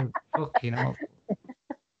was fucking hell.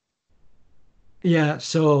 Yeah,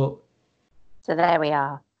 so there we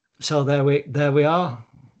are. So there we are.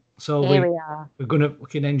 So we are. We're gonna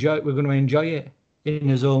enjoy it in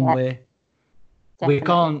his own way.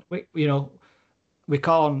 Definitely. We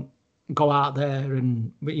can't go out there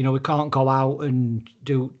and we can't go out and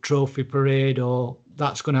do trophy parade, or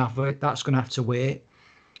that's gonna have to wait.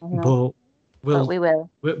 But we will.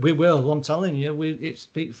 We will. I'm telling you, it's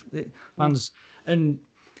fans. And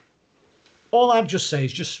all I'd just say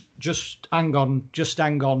is just hang on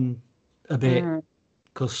a bit,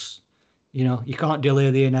 because you can't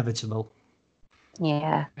delay the inevitable.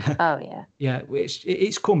 Yeah. Oh yeah. Yeah,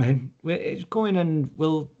 it's coming. It's coming, and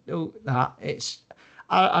we'll do that. It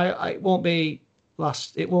won't be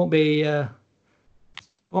last. It won't be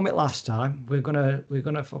won it last time. We're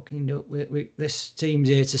gonna fucking do. This team's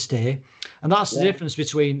here to stay, and that's the difference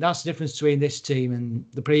between this team and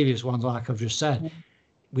the previous ones. Like I've just said,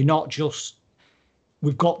 we've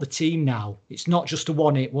got the team now. It's not just a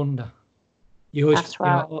one-hit wonder. That's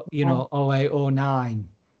right. You know, 08, 09,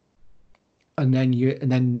 and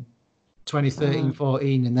then 2013,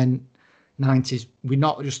 14, and then 90s. We're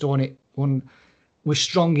not just on it one. We're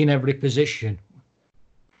strong in every position.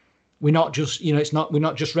 We're not just, we're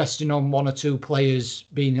not just resting on one or two players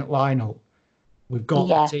being at lineup. We've got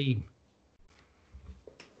a team.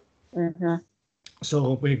 Mm-hmm.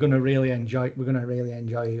 So we're gonna really enjoy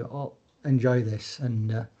this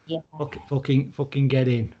and fucking get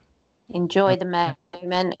in. Enjoy the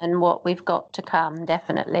moment and what we've got to come,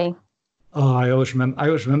 definitely. Oh, I always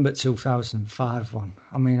remember 2005 one.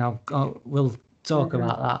 I mean, we'll talk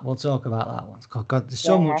about that. We'll talk about that one. God, there's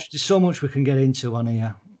so much we can get into on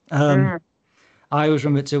here. I always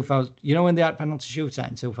remember 2000. You know when they had penalty shootout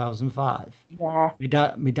in 2005? Yeah.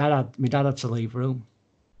 My dad had to leave room.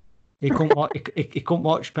 He couldn't watch. He couldn't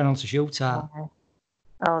watch penalty shootout.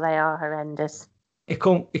 Oh, they are horrendous. He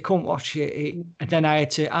couldn't watch it. And then I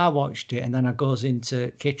watched it, and then I goes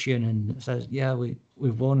into kitchen and says, "Yeah,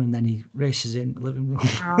 we've won." And then he races in the living room.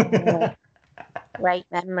 Oh, great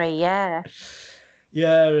memory, yeah.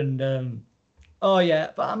 Yeah, and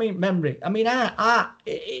but I mean memory. I mean,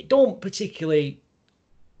 it don't particularly.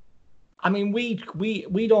 I mean, we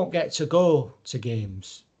don't get to go to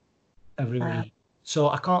games every week, so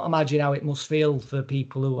I can't imagine how it must feel for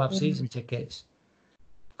people who have season tickets.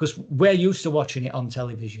 Because we're used to watching it on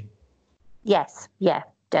television. Yes, yeah,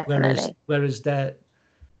 definitely. Whereas they're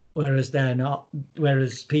not.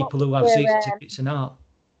 Whereas people who have season tickets are not.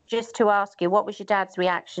 Just to ask you, what was your dad's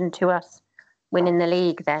reaction to us winning the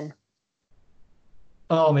league then?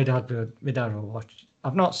 Oh, my dad will watch.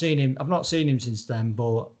 I've not seen him since then,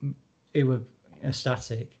 but he was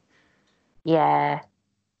ecstatic. Yeah.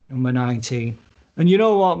 And we're 19. And you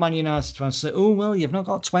know what, Man United fans say? Oh well, you've not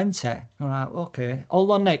got 20. All right, okay.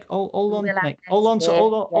 Hold on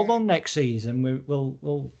next season.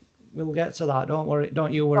 We'll get to that.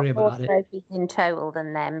 Don't you worry about it. More trophies in total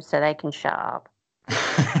than them, so they can shut up.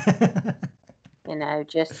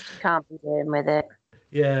 Just can't be doing with it.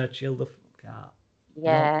 Yeah, chill the fuck out.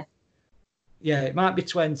 Yeah. Yeah, it might be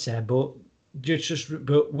 20, but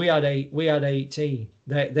but we had 18.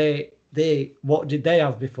 They what did they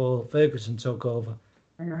have before Ferguson took over?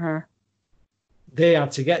 Mm-hmm. They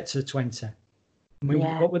had to get to 20. I mean,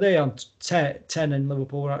 what were they on? 10 in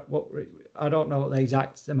Liverpool. I don't know what the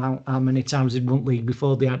exact amount, how many times they won league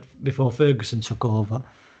before Ferguson took over,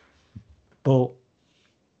 but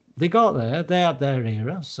they got there. They had their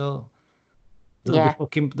era, so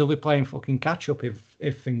they'll be playing fucking catch up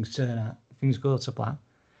if things turn out, if things go to plan.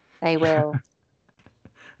 They will.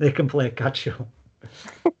 They can play catch up.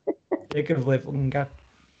 They can play fucking catch.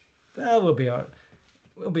 Well, we'll be all right.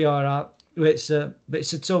 We'll be all right. It's a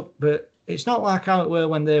tough, but it's not like how it were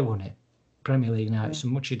when they won it. Premier League now, it's a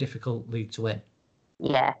much difficult league to win.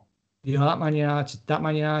 Yeah. That Man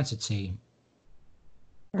United team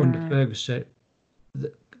under Ferguson,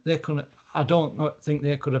 they couldn't. I don't think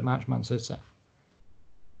they could have matched Man City.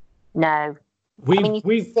 No. You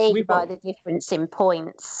can see by the difference in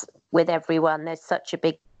points with everyone. There's such a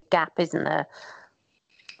big gap, isn't there?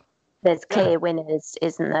 There's clear winners,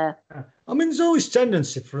 isn't there? I mean, there's always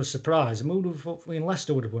tendency for a surprise. I mean,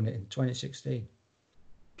 Leicester would have won it in 2016.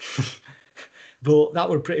 But that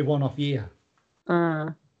was a pretty one-off year.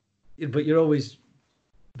 But you're always...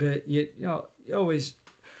 But, you always...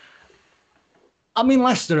 I mean,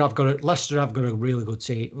 Leicester have got a really good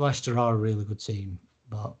team. Leicester are a really good team,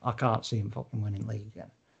 but I can't see them fucking winning league again.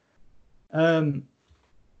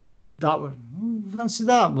 That would fancy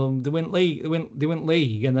that. Well, they win league. They win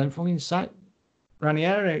league, and then fucking sack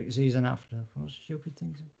Ranieri season after. What stupid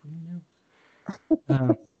things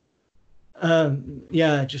do.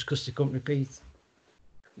 Yeah, just because they couldn't repeat.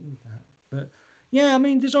 But yeah, I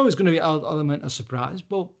mean, there's always going to be an element of surprise,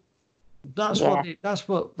 but but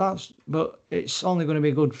it's only going to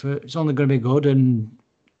be good It's only going to be good, and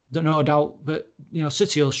no doubt. But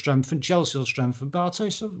City will strengthen, Chelsea will strengthen, but I'll tell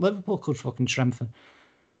you something, Liverpool could fucking strengthen.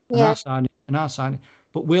 And our signing,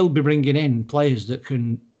 but we'll be bringing in players that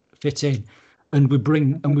can fit in, and we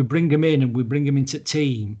bring them in, and we bring them into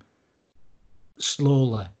team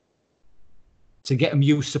slowly to get them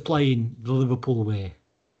used to playing the Liverpool way.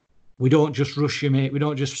 We don't just rush them in. We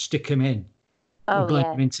don't just stick them in. We bring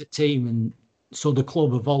them into team, and so the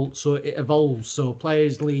club evolves. So it evolves. So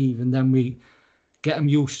players leave, and then we get them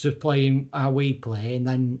used to playing how we play, and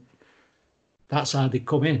then that's how they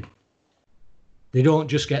come in. They don't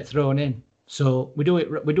just get thrown in. So we're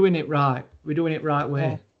doing it right. We're doing it right way.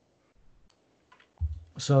 Yeah.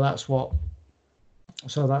 So that's what.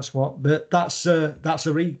 But that's a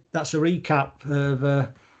recap of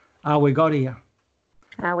how we got here.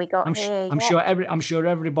 How we got here. I'm sure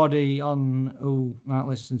everybody on who might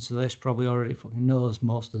listen to this probably already fucking knows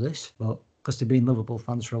most of this, but because they've been Liverpool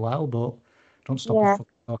fans for a while, but don't stop us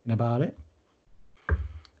fucking talking about it.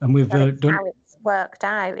 And we've done how it's worked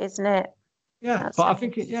out, isn't it? Yeah, That's but I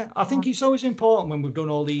think it's always important when we've done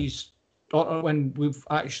all these, or when we've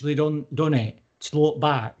actually done it, to look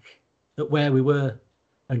back at where we were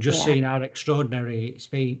and just seeing how extraordinary it's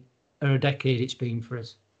been, or a decade it's been for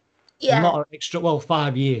us. Yeah. And not extra. Well,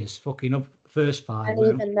 5 years, fucking up, first 5. And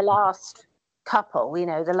even the last couple,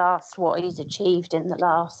 the last what he's achieved in the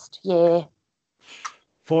last year.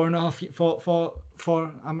 4.5.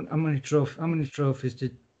 For how many trophies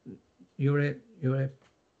did Europe?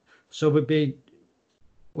 So we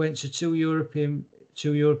went to two European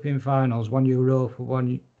finals, one Europa,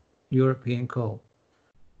 one European Cup.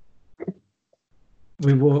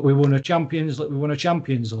 We won a Champions League, we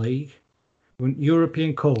won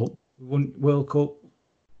European Cup, we won World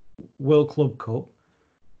Club Cup,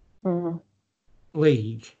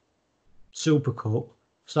 League, Super Cup.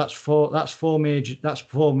 So that's four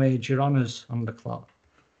major honours on the clock.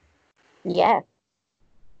 Yeah.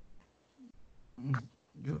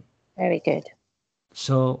 Very good.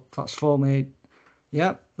 So that's 4 major.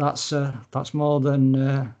 Yeah, that's more than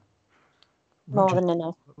enough.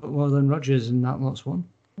 More than Rodgers and that lot's one.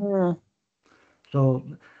 So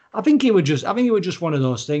I think it was just one of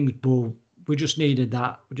those things, but we just needed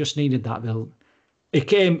that. We just needed that build. It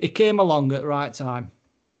came along at the right time.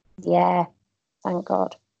 Yeah, thank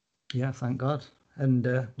God. Yeah, thank God. And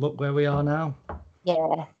look where we are now.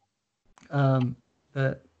 Yeah.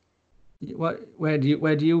 But where do you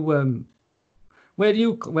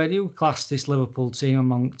class this Liverpool team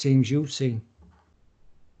among teams you've seen?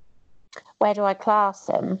 Where do I class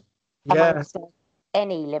them? Yeah. Amongst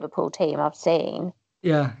any Liverpool team I've seen.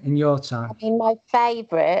 Yeah, in your time. I mean, my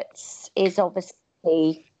favourites is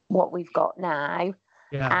obviously what we've got now.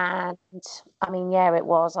 Yeah. And I mean, it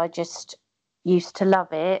was. I just used to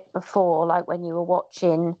love it before, like when you were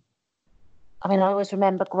watching. I mean, I always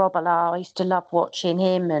remember Grobbelaar. I used to love watching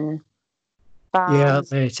him and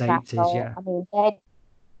Barnes. Yeah, late 80s, yeah. I mean,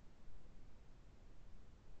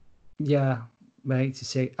 yeah,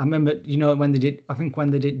 86. I remember, when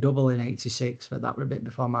they did double in 86, but that were a bit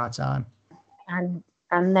before my time. And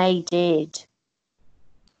they did.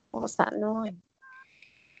 What's that noise?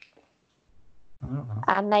 I don't know.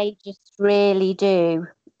 And they just really do.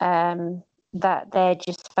 That they're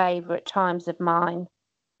just favourite times of mine.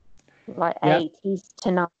 Like 80s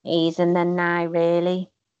to 90s, and then now, really.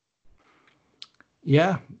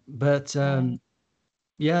 Yeah, but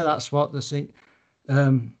that's what the thing.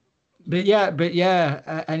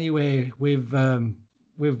 Anyway, we've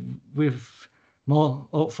more.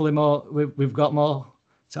 Hopefully, we've got more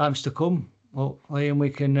times to come. Hopefully, and we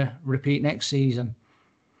can repeat next season.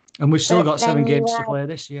 And we've still got 7 games to play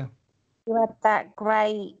this year. You had that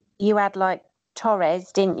great. You had like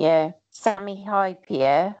Torres, didn't you? Sammy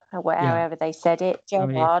Hypier, or however they said it.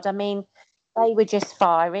 Gerrard. I mean, they were just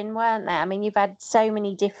firing, weren't they? I mean, you've had so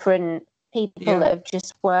many different people that have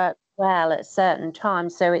just worked well at certain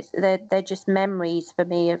times. So they're just memories for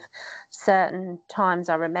me of certain times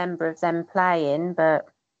I remember of them playing. But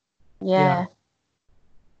yeah.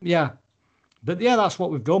 But that's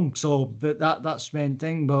what we've done. So, but that's the main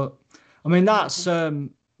thing. But I mean, that's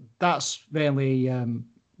mainly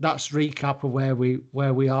that's recap of where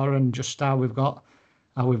we are and just how we've got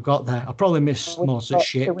there. I probably missed most of the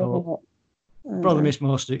shit, but probably missed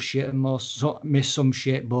most of the shit and missed some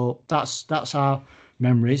shit. But that's our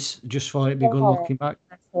memories. Just thought it'd be good looking back.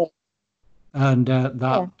 And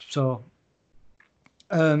so.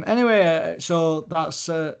 Anyway, so that's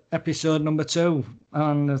episode number 2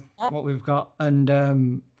 and what we've got, and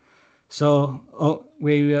we'll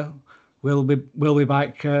be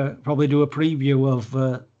back. Probably do a preview of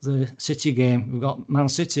the City game. We've got Man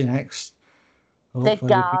City next.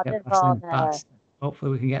 Hopefully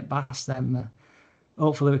we can get past them.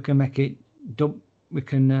 Hopefully we can make it. We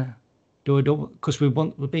can do a double because we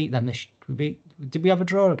beat them this. Did we have a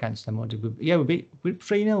draw against them or did we? Yeah, we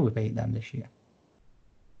 3-0. We beat them this year.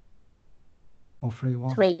 Or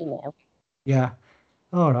 3-1? 3-0. Yeah.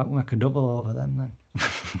 All right, we'll make a double over them then.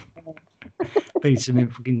 Beat them in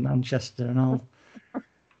fucking Manchester and all.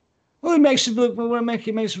 Well, it makes some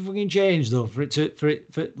fucking change though for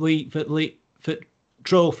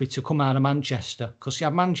trophy to come out of Manchester, because you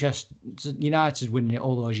have Manchester United winning it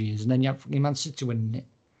all those years, and then you have fucking Man City winning it.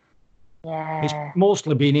 It's Yeah.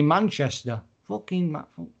 mostly been in Manchester. Fucking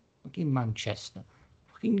Manchester.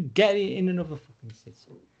 Fucking get it in another fucking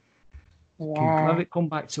city. Yeah. Have it come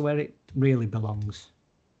back to where it really belongs.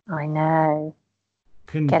 I know.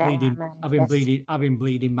 Can Get out, bleeding, man. having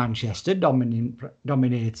bleeding Manchester dominating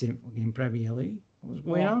fucking Premier League. What's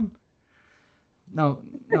going on? No.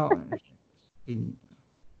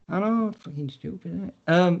 I know, fucking stupid, isn't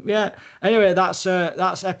it? Yeah. Anyway, that's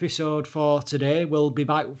episode for today. We'll be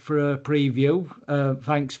back for a preview.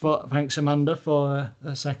 Thanks Amanda for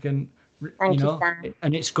a second. Thank you, Sam.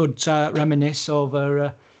 And it's good to reminisce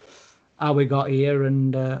over how we got here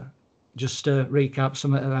and just to recap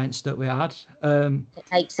some of the events that we had. It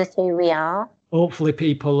makes us who we are. Hopefully,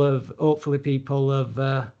 people have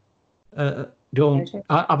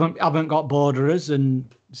haven't got bored of us and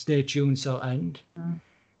stay tuned till the end.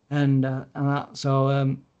 And that.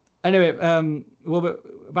 So anyway, we'll be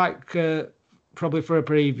back probably for a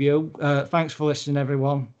preview. Thanks for listening,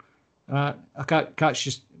 everyone. All right, I'll catch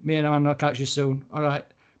you. Me and Amanda, I'll catch you soon. All right,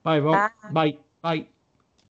 bye, everyone. Bye. Bye.